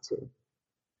to talk to.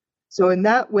 So in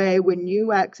that way, when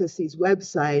you access these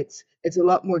websites, it's a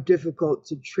lot more difficult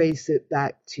to trace it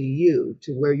back to you,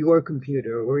 to where your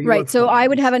computer or your Right. So phone I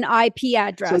would is. have an IP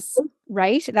address,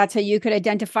 right? That's how you could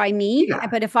identify me. Yeah.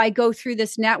 But if I go through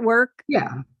this network,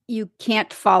 Yeah, you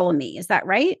can't follow me. Is that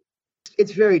right?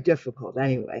 it's very difficult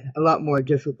anyway, a lot more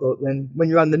difficult than when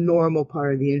you're on the normal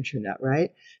part of the internet,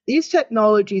 right? These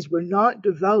technologies were not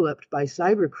developed by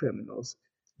cyber criminals.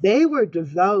 They were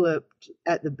developed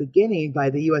at the beginning by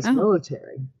the US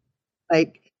military.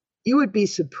 Like, you would be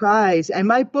surprised, and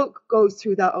my book goes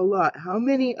through that a lot, how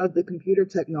many of the computer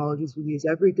technologies we use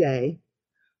every day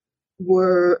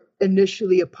were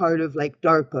initially a part of like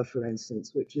DARPA, for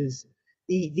instance, which is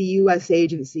the US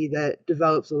agency that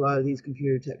develops a lot of these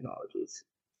computer technologies.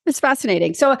 It's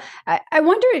fascinating. So I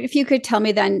wonder if you could tell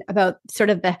me then about sort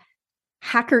of the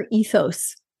hacker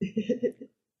ethos.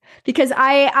 Because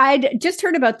I'd just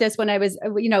heard about this when I was,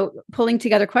 pulling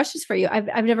together questions for you.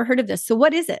 I've never heard of this. So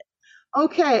what is it?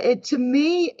 Okay, to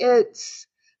me, it's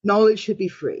knowledge should be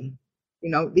free.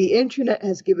 The internet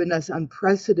has given us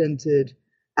unprecedented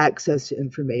access to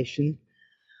information.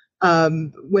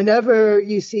 Whenever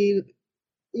you see,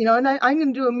 and I'm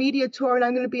going to do a media tour, and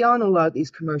I'm going to be on a lot of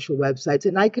these commercial websites,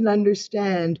 and I can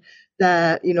understand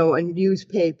that, a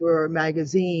newspaper or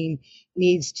magazine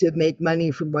needs to make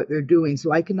money from what they're doing.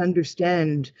 So I can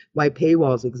understand why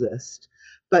paywalls exist.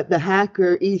 But the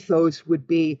hacker ethos would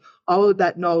be all of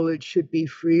that knowledge should be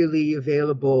freely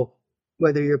available,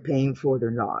 whether you're paying for it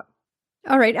or not.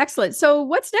 All right. Excellent. So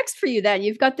what's next for you then?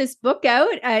 You've got this book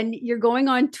out and you're going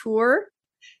on tour.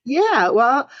 Yeah,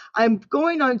 well, I'm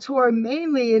going on tour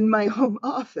mainly in my home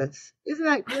office. Isn't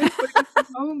that great?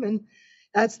 Home, and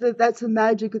that's the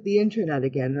magic of the internet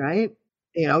again, right?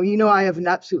 I have an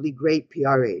absolutely great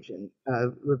PR agent,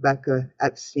 Rebecca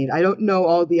Epstein. I don't know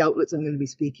all the outlets I'm going to be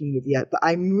speaking with yet, but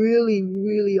I'm really,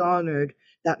 really honored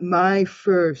that my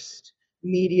first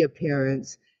media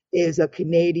appearance is a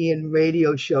Canadian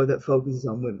radio show that focuses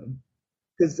on women.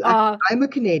 Because I'm a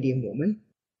Canadian woman.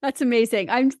 That's amazing.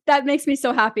 That makes me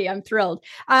so happy. I'm thrilled.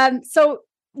 So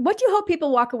what do you hope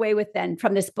people walk away with then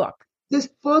from this book? This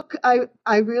book, I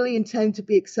really intend to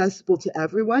be accessible to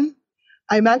everyone.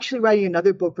 I'm actually writing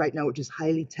another book right now, which is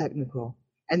highly technical.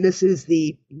 And this is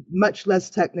the much less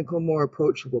technical, more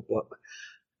approachable book.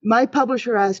 My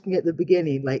publisher asked me at the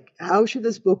beginning, like, how should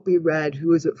this book be read?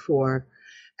 Who is it for?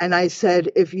 And I said,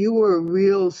 if you were a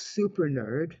real super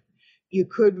nerd, you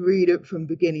could read it from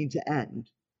beginning to end.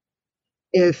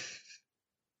 If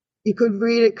you could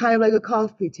read it kind of like a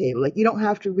coffee table, like you don't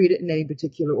have to read it in any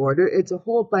particular order. It's a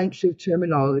whole bunch of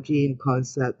terminology and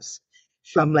concepts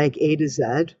from like A to Z.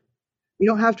 You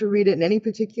don't have to read it in any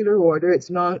particular order. It's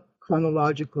not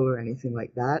chronological or anything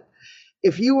like that.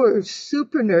 If you were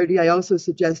super nerdy, I also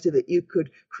suggested that you could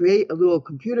create a little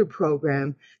computer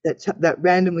program that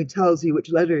randomly tells you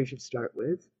which letter you should start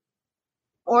with.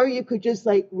 Or you could just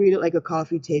like read it like a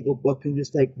coffee table book and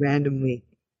just like randomly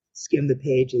skim the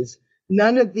pages.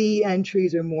 None of the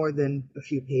entries are more than a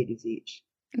few pages each.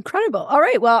 Incredible. All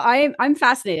right. Well, I'm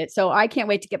fascinated. So I can't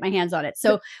wait to get my hands on it.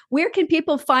 So where can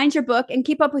people find your book and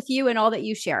keep up with you and all that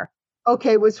you share?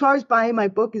 Okay. Well, as far as buying my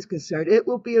book is concerned, it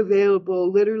will be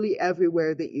available literally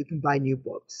everywhere that you can buy new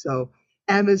books. So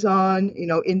Amazon,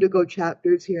 Indigo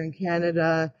Chapters here in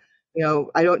Canada.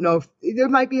 I don't know if there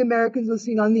might be Americans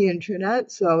listening on the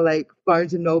internet. So like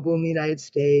Barnes & Noble in the United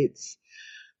States.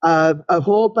 A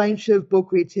whole bunch of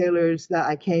book retailers that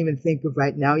I can't even think of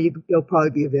right now. They'll probably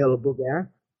be available there.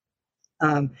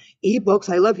 Ebooks,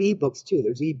 I love ebooks too.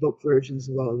 There's ebook versions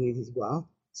of all of these as well.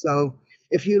 So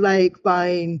if you like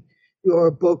buying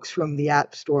your books from the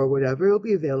App Store or whatever, it'll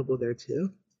be available there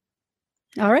too.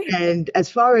 All right. And as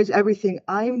far as everything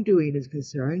I'm doing is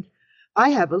concerned, I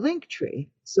have a link tree.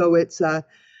 So it's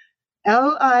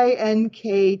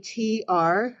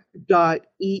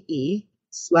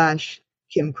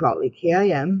linktr.ee/Kim Crawley,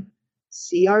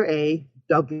 KIMCRAWLEY.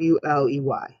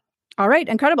 All right.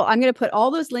 Incredible. I'm going to put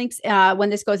all those links when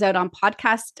this goes out on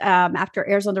podcast after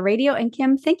it airs on the radio. And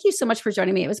Kim, thank you so much for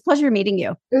joining me. It was a pleasure meeting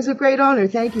you. It was a great honor.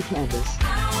 Thank you, Candace. Maybe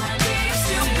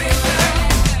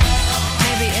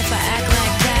if I act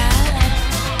like that,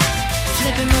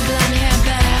 flipping my blonde hair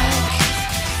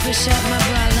back, push up my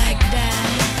bra like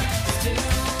that.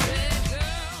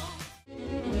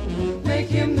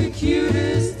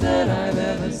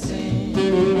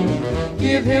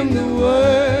 give him the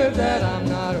word that I'm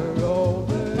not a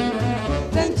rover.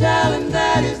 Then tell him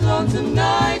that his lonesome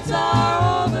nights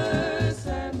are over,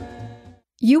 Sandman.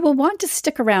 You will want to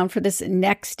stick around for this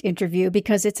next interview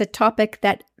because it's a topic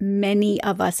that many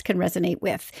of us can resonate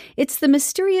with. It's the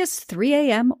mysterious 3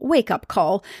 a.m. wake-up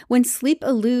call when sleep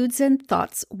eludes and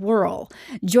thoughts whirl.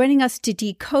 Joining us to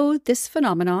decode this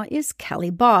phenomena is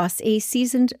Kelly Boss, a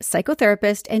seasoned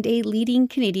psychotherapist and a leading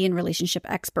Canadian relationship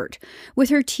expert. With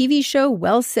her TV show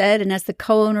Well Said and as the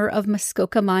co-owner of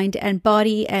Muskoka Mind and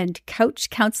Body and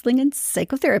Couch Counseling and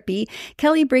Psychotherapy,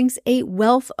 Kelly brings a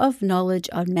wealth of knowledge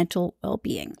on mental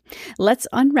well-being. Let's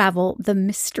unravel the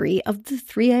mystery of the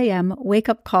 3 a.m.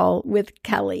 wake-up call with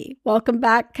Kelly. Welcome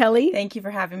back, Kelly. Thank you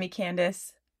for having me,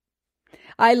 Candace.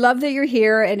 I love that you're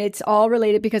here, and it's all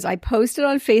related because I posted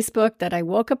on Facebook that I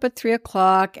woke up at 3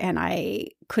 o'clock and I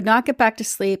could not get back to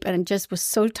sleep and just was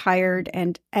so tired.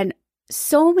 And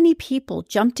so many people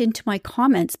jumped into my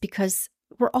comments because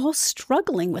we're all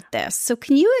struggling with this. So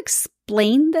can you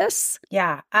explain this?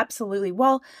 Yeah, absolutely.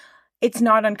 Well, it's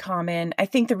not uncommon. I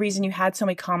think the reason you had so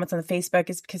many comments on the Facebook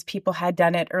is because people had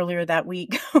done it earlier that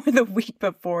week or the week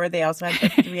before. They also had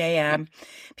it at 3 a.m.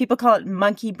 People call it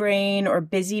monkey brain or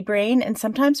busy brain. And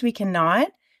sometimes we cannot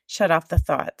shut off the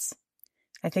thoughts.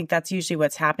 I think that's usually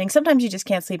what's happening. Sometimes you just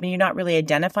can't sleep and you're not really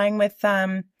identifying with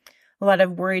a lot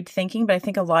of worried thinking. But I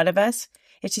think a lot of us,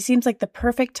 it just seems like the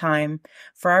perfect time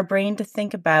for our brain to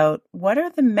think about what are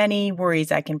the many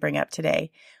worries I can bring up today.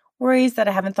 Worries that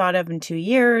I haven't thought of in 2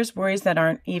 years, worries that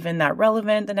aren't even that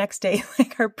relevant the next day.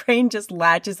 Like our brain just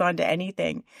latches onto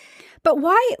anything. But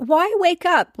why wake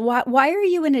up? Why are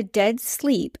you in a dead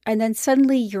sleep and then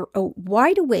suddenly you're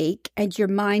wide awake and your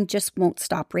mind just won't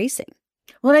stop racing?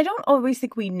 Well, I don't always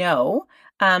think we know.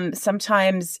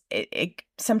 Sometimes it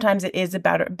is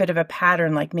about a bit of a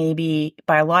pattern, like maybe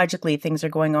biologically things are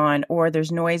going on or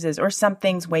there's noises or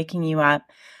something's waking you up.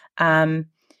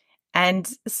 And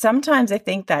sometimes I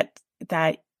think that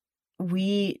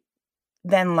we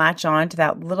then latch on to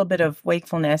that little bit of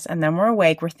wakefulness and then we're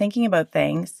awake, we're thinking about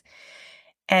things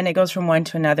and it goes from one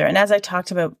to another. And as I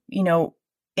talked about,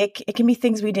 it can be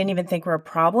things we didn't even think were a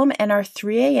problem. And our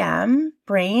 3 a.m.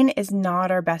 brain is not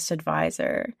our best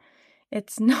advisor.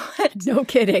 It's not. No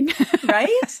kidding. Right?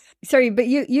 Sorry, but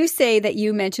you say that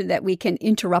you mentioned that we can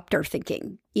interrupt our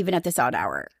thinking even at this odd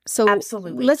hour. So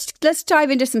absolutely. Let's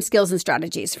dive into some skills and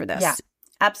strategies for this. Yeah,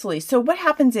 absolutely. So what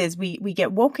happens is we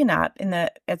get woken up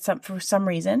for some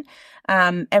reason,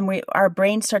 and our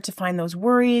brains start to find those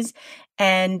worries,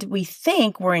 and we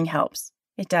think worrying helps.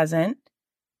 It doesn't,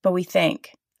 but we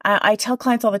think. I tell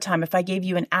clients all the time, if I gave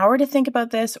you an hour to think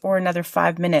about this or another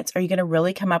 5 minutes, are you going to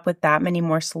really come up with that many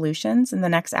more solutions in the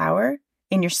next hour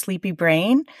in your sleepy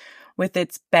brain with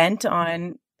its bent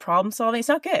on problem solving? It's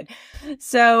not good.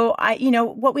 So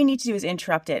what we need to do is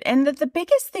interrupt it. And the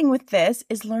biggest thing with this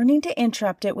is learning to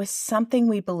interrupt it with something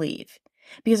we believe,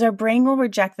 because our brain will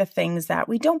reject the things that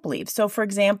we don't believe. So for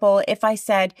example, if I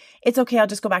said, it's okay, I'll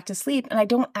just go back to sleep, and I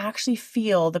don't actually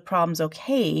feel the problem's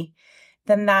okay,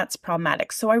 then that's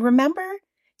problematic. So I remember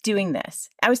doing this.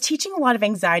 I was teaching a lot of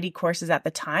anxiety courses at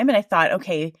the time, and I thought,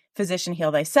 okay, physician,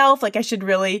 heal thyself. Like I should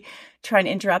really try and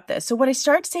interrupt this. So what I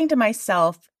started saying to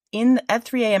myself at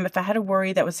 3 a.m., if I had a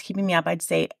worry that was keeping me up, I'd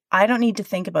say, I don't need to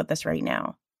think about this right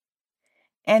now.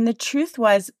 And the truth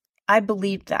was, I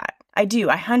believed that. I do.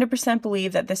 I 100%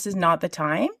 believe that this is not the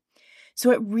time.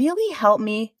 So it really helped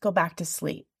me go back to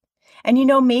sleep. And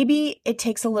maybe it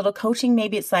takes a little coaching.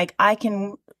 Maybe it's like, I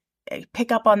can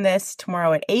pick up on this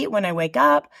tomorrow at 8 when I wake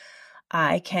up.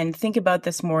 I can think about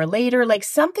this more later, like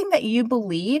something that you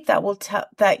believe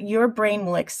that your brain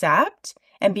will accept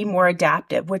and be more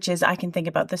adaptive, which is I can think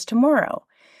about this tomorrow.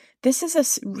 This is a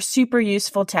super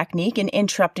useful technique in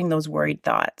interrupting those worried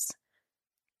thoughts.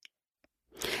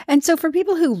 And so for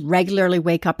people who regularly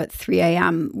wake up at 3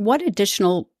 a.m., what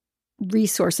additional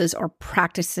resources or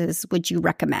practices would you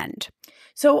recommend?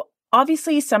 So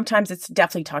obviously, sometimes it's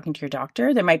definitely talking to your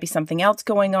doctor. There might be something else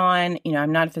going on.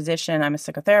 I'm not a physician. I'm a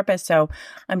psychotherapist. So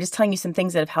I'm just telling you some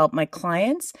things that have helped my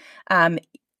clients.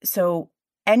 So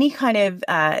any kind of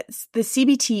the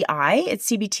CBTI, it's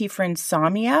CBT for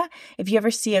insomnia. If you ever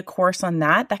see a course on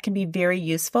that can be very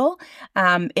useful.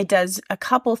 It does a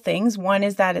couple things. One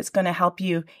is that it's going to help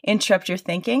you interrupt your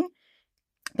thinking.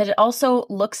 But it also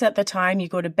looks at the time you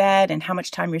go to bed and how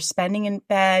much time you're spending in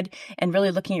bed and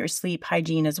really looking at your sleep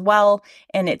hygiene as well.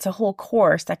 And it's a whole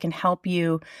course that can help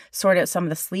you sort out some of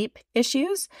the sleep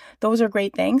issues. Those are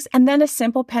great things. And then a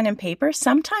simple pen and paper.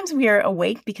 Sometimes we are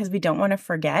awake because we don't want to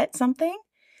forget something.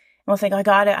 we'll think, I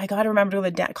gotta remember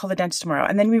to call the dentist tomorrow.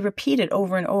 And then we repeat it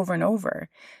over and over and over.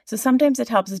 So sometimes it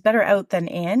helps. It's better out than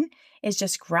in, is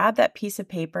just grab that piece of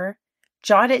paper,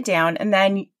 jot it down, and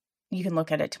then you can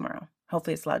look at it tomorrow.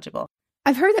 Hopefully it's legible.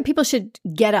 I've heard that people should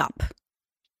get up.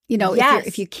 Yes.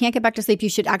 If you can't get back to sleep, you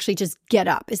should actually just get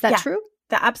up. Is that true?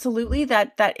 Absolutely.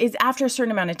 That is after a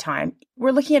certain amount of time.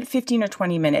 We're looking at 15 or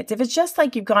 20 minutes. If it's just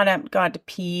like you've gone to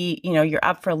pee, you're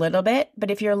up for a little bit.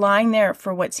 But if you're lying there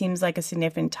for what seems like a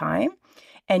significant time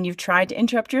and you've tried to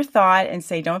interrupt your thought and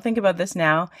say, don't think about this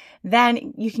now,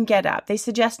 then you can get up. They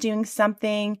suggest doing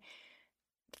something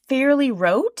fairly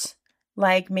rote,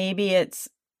 like maybe it's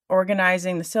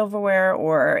organizing the silverware,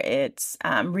 or it's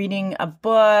reading a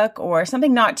book, or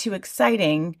something not too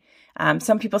exciting.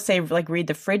 Some people say like read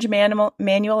the fridge manual,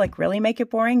 like really make it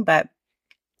boring, but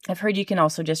I've heard you can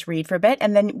also just read for a bit.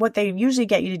 And then what they usually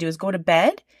get you to do is go to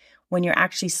bed when you're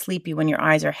actually sleepy, when your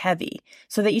eyes are heavy,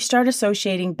 so that you start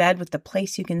associating bed with the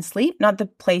place you can sleep, not the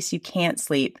place you can't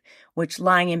sleep, which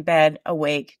lying in bed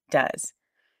awake does.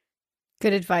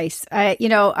 Good advice.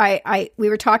 We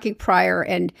were talking prior,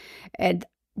 and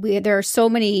there are so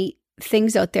many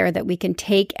things out there that we can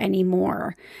take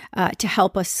anymore to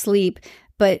help us sleep.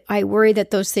 But I worry that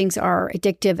those things are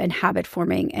addictive and habit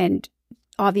forming. And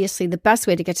obviously the best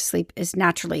way to get to sleep is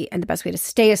naturally, and the best way to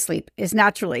stay asleep is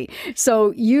naturally.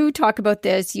 So you talk about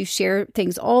this, you share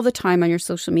things all the time on your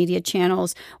social media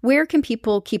channels. Where can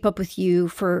people keep up with you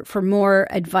for more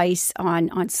advice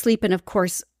on sleep, and of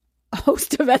course, a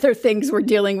host of other things we're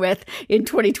dealing with in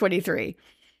 2023?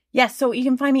 Yes, so you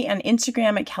can find me on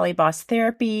Instagram at Kelly Boss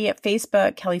Therapy, at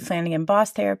Facebook, Kelly Flanagan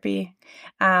Boss Therapy.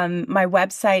 My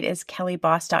website is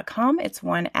kellyboss.com. It's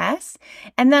 1 S.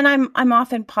 And then I'm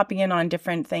often popping in on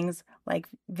different things, like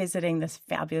visiting this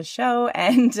fabulous show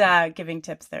and giving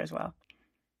tips there as well.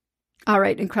 All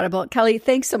right, incredible. Kelly,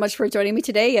 thanks so much for joining me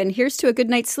today, and here's to a good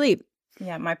night's sleep.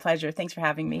 Yeah, my pleasure. Thanks for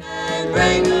having me.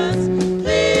 Bring us,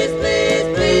 please,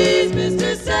 please, please,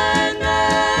 Mr.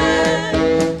 Sandman.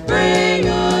 Bring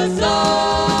us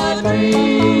our dreams.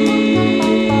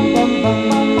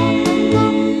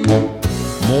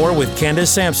 More with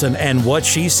Candace Sampson and What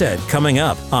She Said coming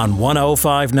up on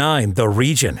 105.9 The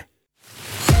Region.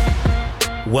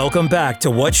 Welcome back to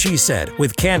What She Said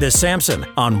with Candace Sampson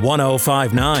on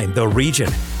 105.9 The Region.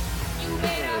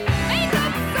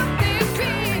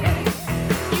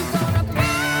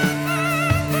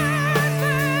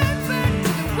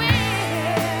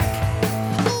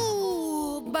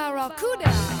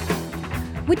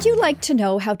 Would you like to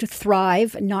know how to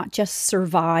thrive, not just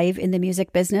survive in the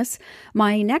music business?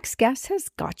 My next guest has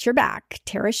got your back.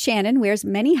 Tara Shannon wears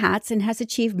many hats and has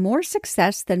achieved more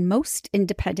success than most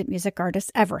independent music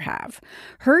artists ever have.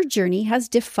 Her journey has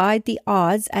defied the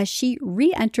odds as she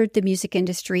re-entered the music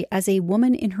industry as a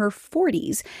woman in her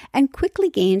 40s and quickly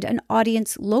gained an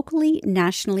audience locally,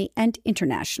 nationally, and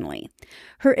internationally.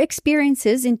 Her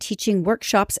experiences in teaching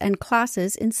workshops and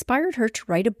classes inspired her to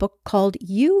write a book called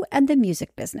You and the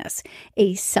Music Business,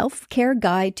 a self-care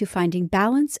guide to finding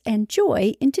balance and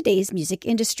joy in today's music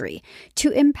industry,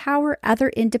 to empower other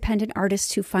independent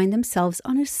artists who find themselves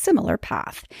on a similar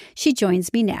path. She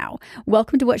joins me now.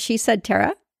 Welcome to What She Said,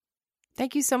 Tara.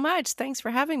 Thank you so much. Thanks for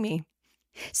having me.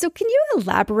 So can you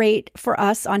elaborate for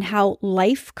us on how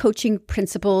life coaching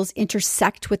principles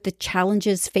intersect with the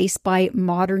challenges faced by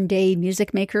modern day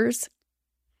music makers?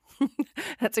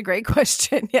 That's a great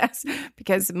question. Yes,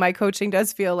 because my coaching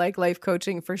does feel like life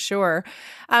coaching for sure.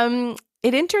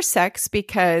 It intersects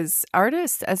because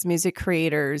artists as music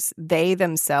creators, they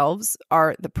themselves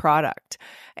are the product.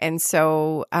 And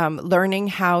so learning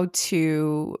how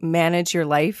to manage your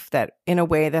life that in a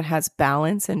way that has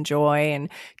balance and joy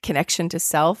and connection to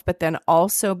self, but then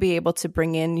also be able to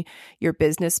bring in your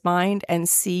business mind and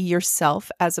see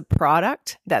yourself as a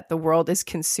product that the world is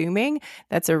consuming,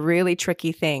 that's a really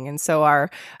tricky thing. And so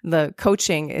the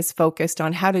coaching is focused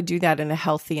on how to do that in a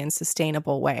healthy and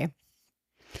sustainable way.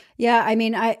 Yeah, I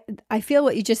mean, I feel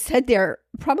what you just said there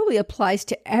probably applies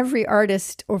to every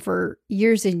artist over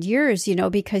years and years,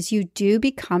 because you do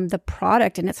become the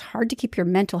product, and it's hard to keep your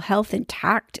mental health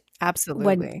intact.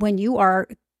 Absolutely. When you are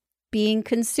being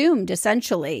consumed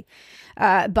essentially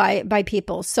by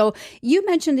people. So you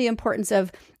mentioned the importance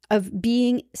of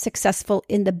being successful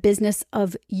in the business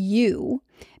of you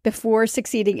before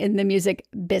succeeding in the music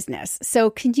business.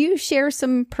 So can you share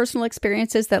some personal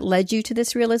experiences that led you to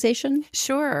this realization?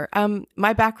 Sure.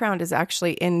 My background is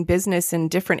actually in business in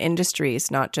different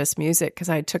industries, not just music, because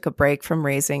I took a break from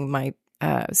raising my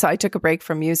so I took a break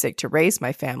from music to raise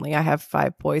my family. I have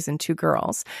 5 boys and 2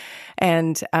 girls.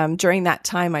 And during that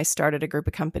time, I started a group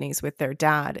of companies with their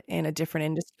dad in a different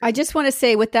industry. I just want to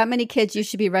say, with that many kids, you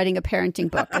should be writing a parenting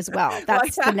book as well.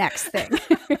 That's the next thing.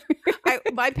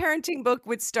 My parenting book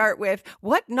would start with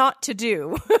what not to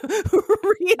do.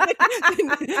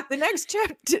 The next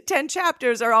 10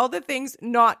 chapters are all the things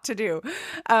not to do.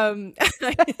 I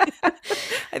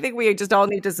think we just all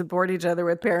need to support each other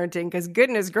with parenting, because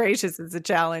goodness gracious, it's a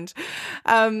challenge.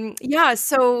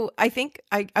 So I think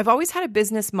I've always had a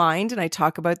business mind, and I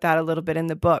talk about that a little bit in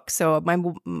the book. So my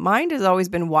mind has always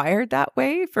been wired that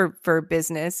way for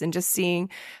business, and just seeing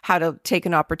how to take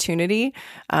an opportunity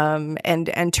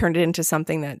and turn it into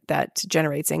something that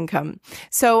generates income.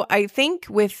 So I think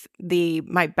with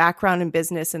my background in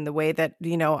business and the way that,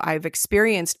 I've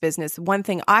experienced business, one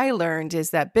thing I learned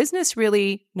is that business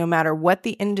really, no matter what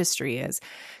the industry is,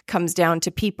 comes down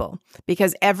to people,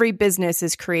 because every business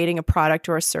is creating a product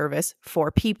or a service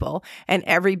for people, and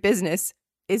every business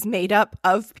is made up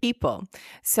of people.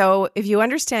 So if you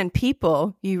understand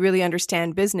people, you really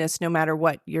understand business, no matter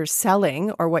what you're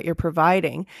selling or what you're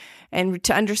providing. And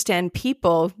to understand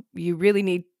people, you really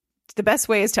need, the best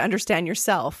way is to understand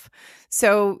yourself.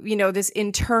 So, this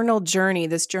internal journey,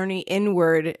 this journey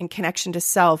inward and connection to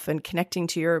self and connecting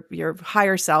to your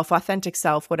higher self, authentic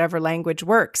self, whatever language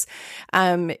works,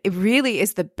 it really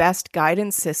is the best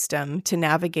guidance system to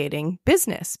navigating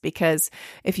business. Because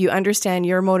if you understand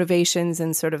your motivations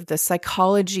and sort of the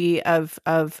psychology of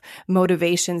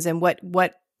motivations and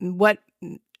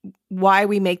why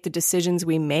we make the decisions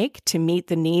we make to meet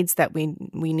the needs that we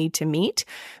need to meet,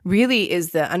 really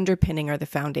is the underpinning or the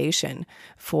foundation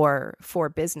for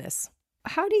business.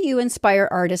 How do you inspire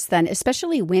artists then,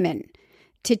 especially women,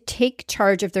 to take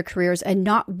charge of their careers and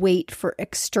not wait for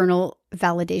external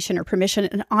validation or permission?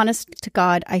 And honest to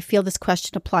God, I feel this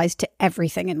question applies to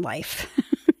everything in life.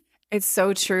 It's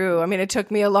so true. I mean, it took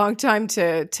me a long time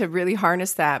to really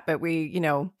harness that, but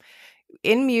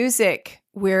in music,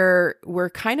 we're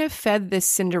kind of fed this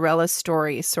Cinderella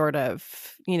story, sort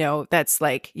of, that's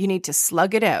like, you need to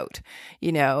slug it out,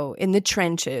 in the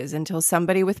trenches until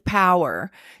somebody with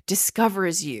power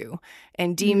discovers you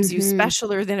and deems you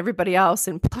specialer than everybody else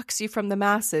and plucks you from the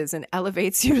masses and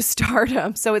elevates you to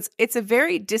stardom. So it's a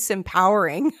very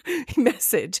disempowering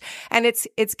message. And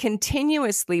it's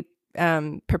continuously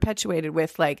perpetuated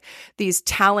with like these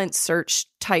talent search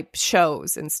type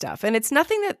shows and stuff. And it's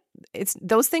nothing that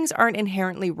those things aren't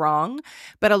inherently wrong,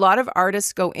 but a lot of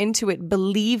artists go into it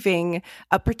believing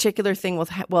a particular thing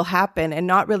will happen and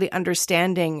not really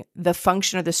understanding the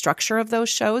function or the structure of those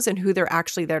shows and who they're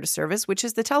actually there to service, which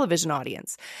is the television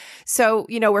audience. So,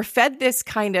 we're fed this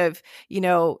kind of,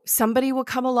 somebody will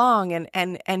come along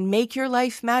and make your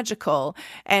life magical.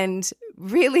 And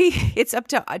really it's up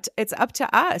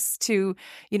to us to,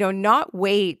 not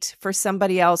wait for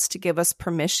somebody else to give us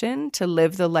permission to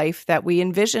live the life that we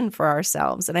envision for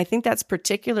ourselves. And I think that's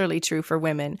particularly true for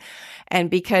women. And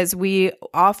because we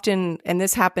often, and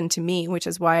this happened to me, which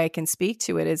is why I can speak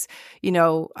to it, is,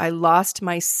 I lost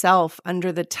myself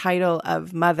under the title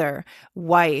of mother,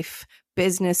 wife,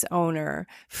 business owner,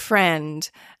 friend,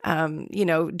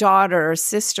 daughter,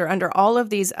 sister, under all of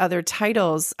these other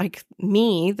titles. Like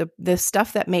me, the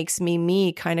stuff that makes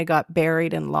me kind of got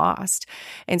buried and lost.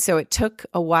 And so it took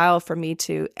a while for me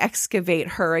to excavate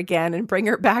her again and bring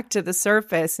her back to the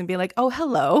surface and be like, oh,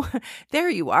 hello, there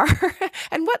you are.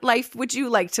 And what life would you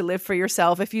like to live for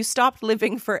yourself if you stopped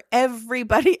living for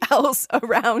everybody else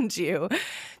around you?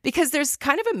 Because there's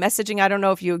kind of a messaging, I don't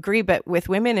know if you agree, but with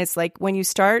women, it's like when you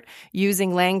start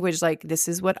using language like, this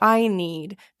is what I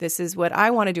need, this is what I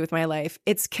want to do with my life,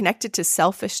 it's connected to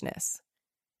selfishness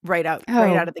right out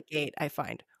of the gate, I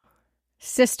find.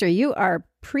 Sister, you are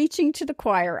preaching to the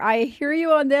choir. I hear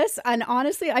you on this. And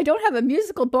honestly, I don't have a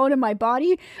musical bone in my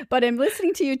body, but I'm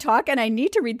listening to you talk and I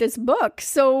need to read this book.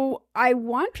 So I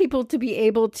want people to be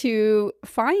able to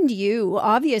find you.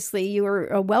 Obviously, you are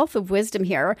a wealth of wisdom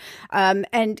here,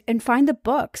 and find the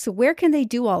book. So where can they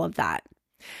do all of that?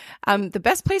 The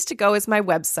best place to go is my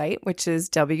website, which is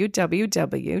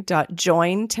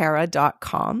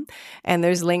www.jointara.com. And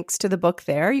there's links to the book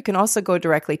there. You can also go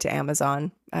directly to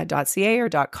Amazon.ca or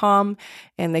 .com,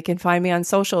 and they can find me on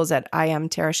socials at I am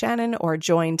Tara Shannon or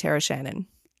Join Tara Shannon.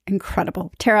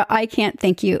 Incredible. Tara, I can't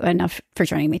thank you enough for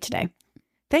joining me today.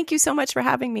 Thank you so much for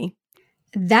having me.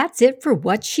 That's it for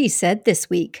What She Said this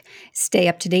week. Stay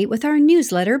up to date with our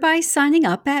newsletter by signing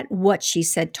up at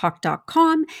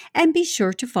whatshesaidtalk.com and be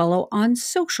sure to follow on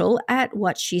social at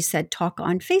What She Said Talk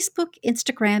on Facebook,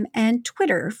 Instagram, and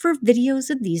Twitter for videos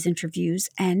of these interviews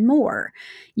and more.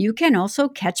 You can also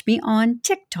catch me on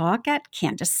TikTok at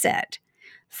Candace Said.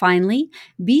 Finally,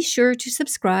 be sure to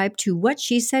subscribe to What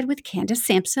She Said with Candace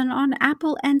Sampson on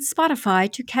Apple and Spotify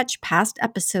to catch past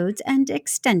episodes and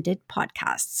extended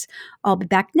podcasts. I'll be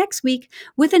back next week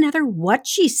with another What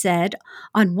She Said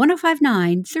on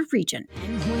 105.9 The Region.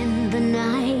 And when the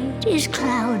night is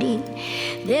cloudy,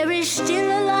 there is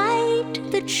still a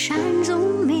light that shines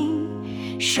on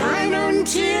me. Shine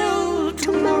until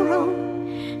tomorrow,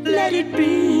 let it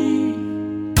be.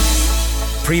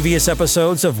 Previous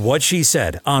episodes of What She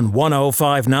Said on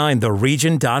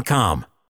 1059theregion.com.